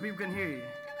here so people can hear you.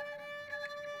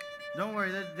 Don't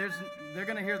worry, they're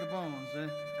going to hear the bones.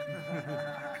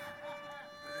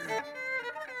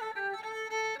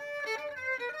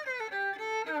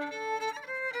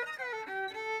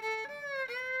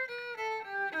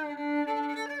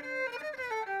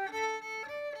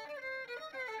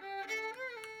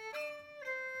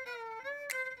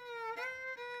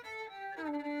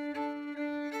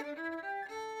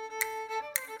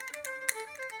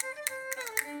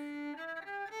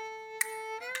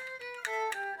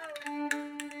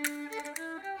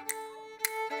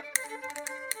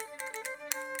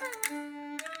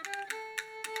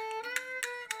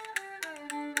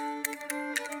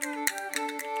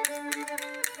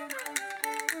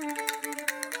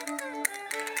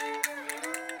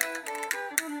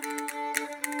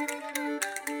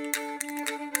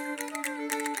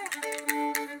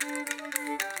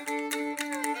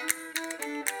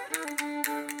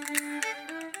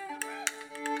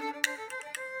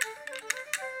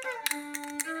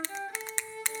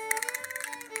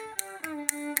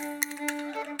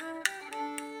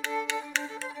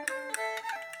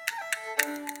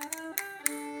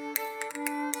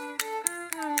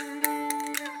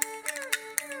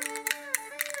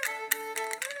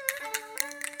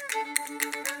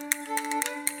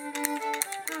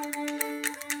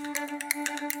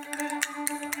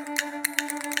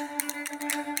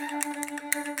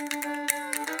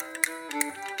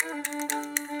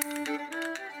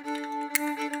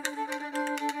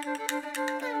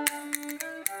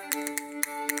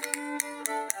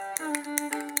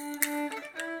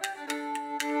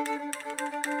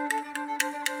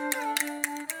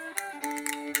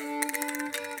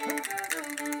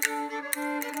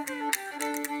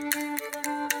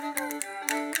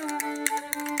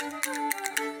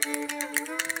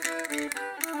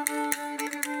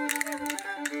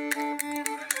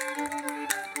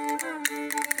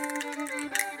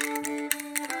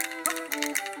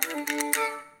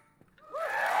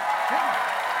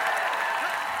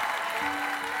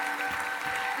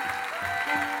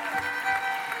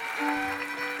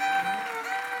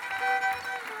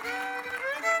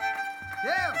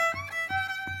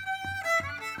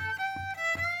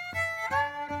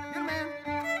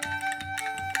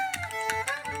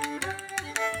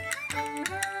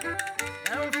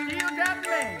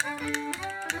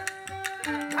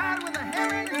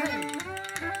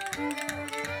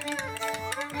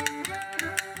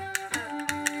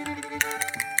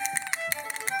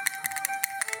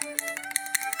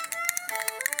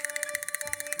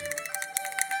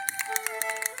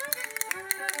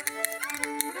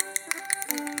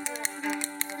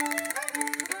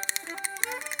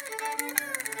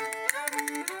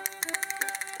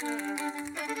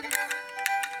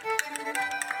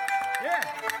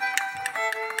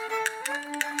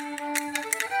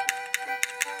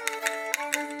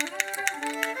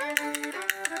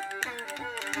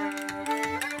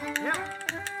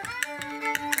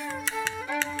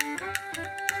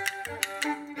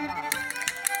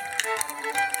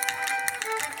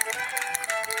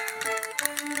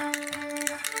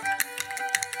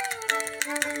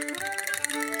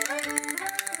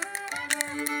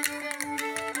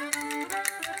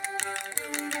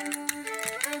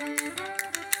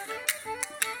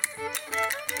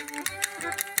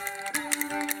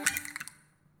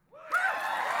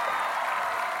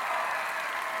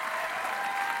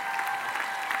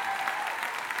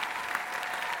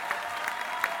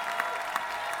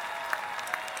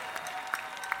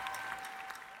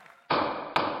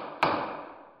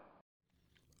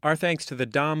 Our thanks to the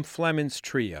Dom Flemons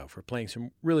Trio for playing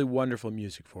some really wonderful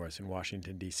music for us in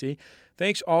Washington, D.C.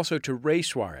 Thanks also to Ray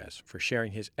Suarez for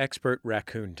sharing his expert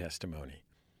raccoon testimony.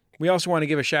 We also want to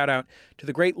give a shout-out to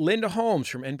the great Linda Holmes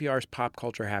from NPR's Pop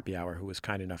Culture Happy Hour, who was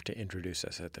kind enough to introduce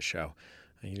us at the show.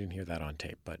 You didn't hear that on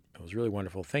tape, but it was really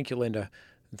wonderful. Thank you, Linda,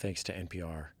 and thanks to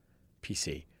NPR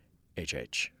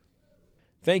PCHH.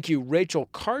 Thank you, Rachel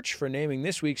Karch, for naming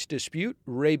this week's dispute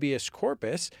Rabius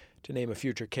corpus. To name a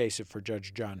future case for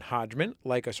Judge John Hodgman,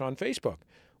 like us on Facebook.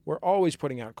 We're always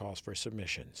putting out calls for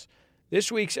submissions.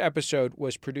 This week's episode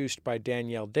was produced by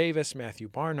Danielle Davis, Matthew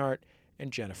Barnhart,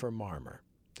 and Jennifer Marmer.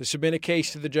 To submit a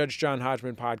case to the Judge John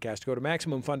Hodgman podcast, go to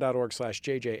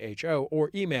MaximumFun.org/JJHO or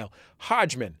email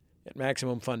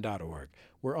Hodgman@MaximumFun.org.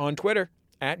 We're on Twitter,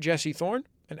 @Jesse Thorne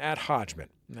and @Hodgman.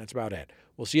 And that's about it.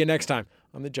 We'll see you next time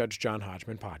on the Judge John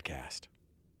Hodgman podcast.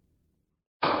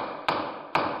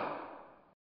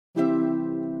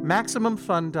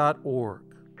 MaximumFun.org.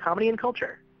 Comedy and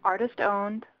culture. Artist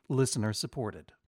owned. Listener supported.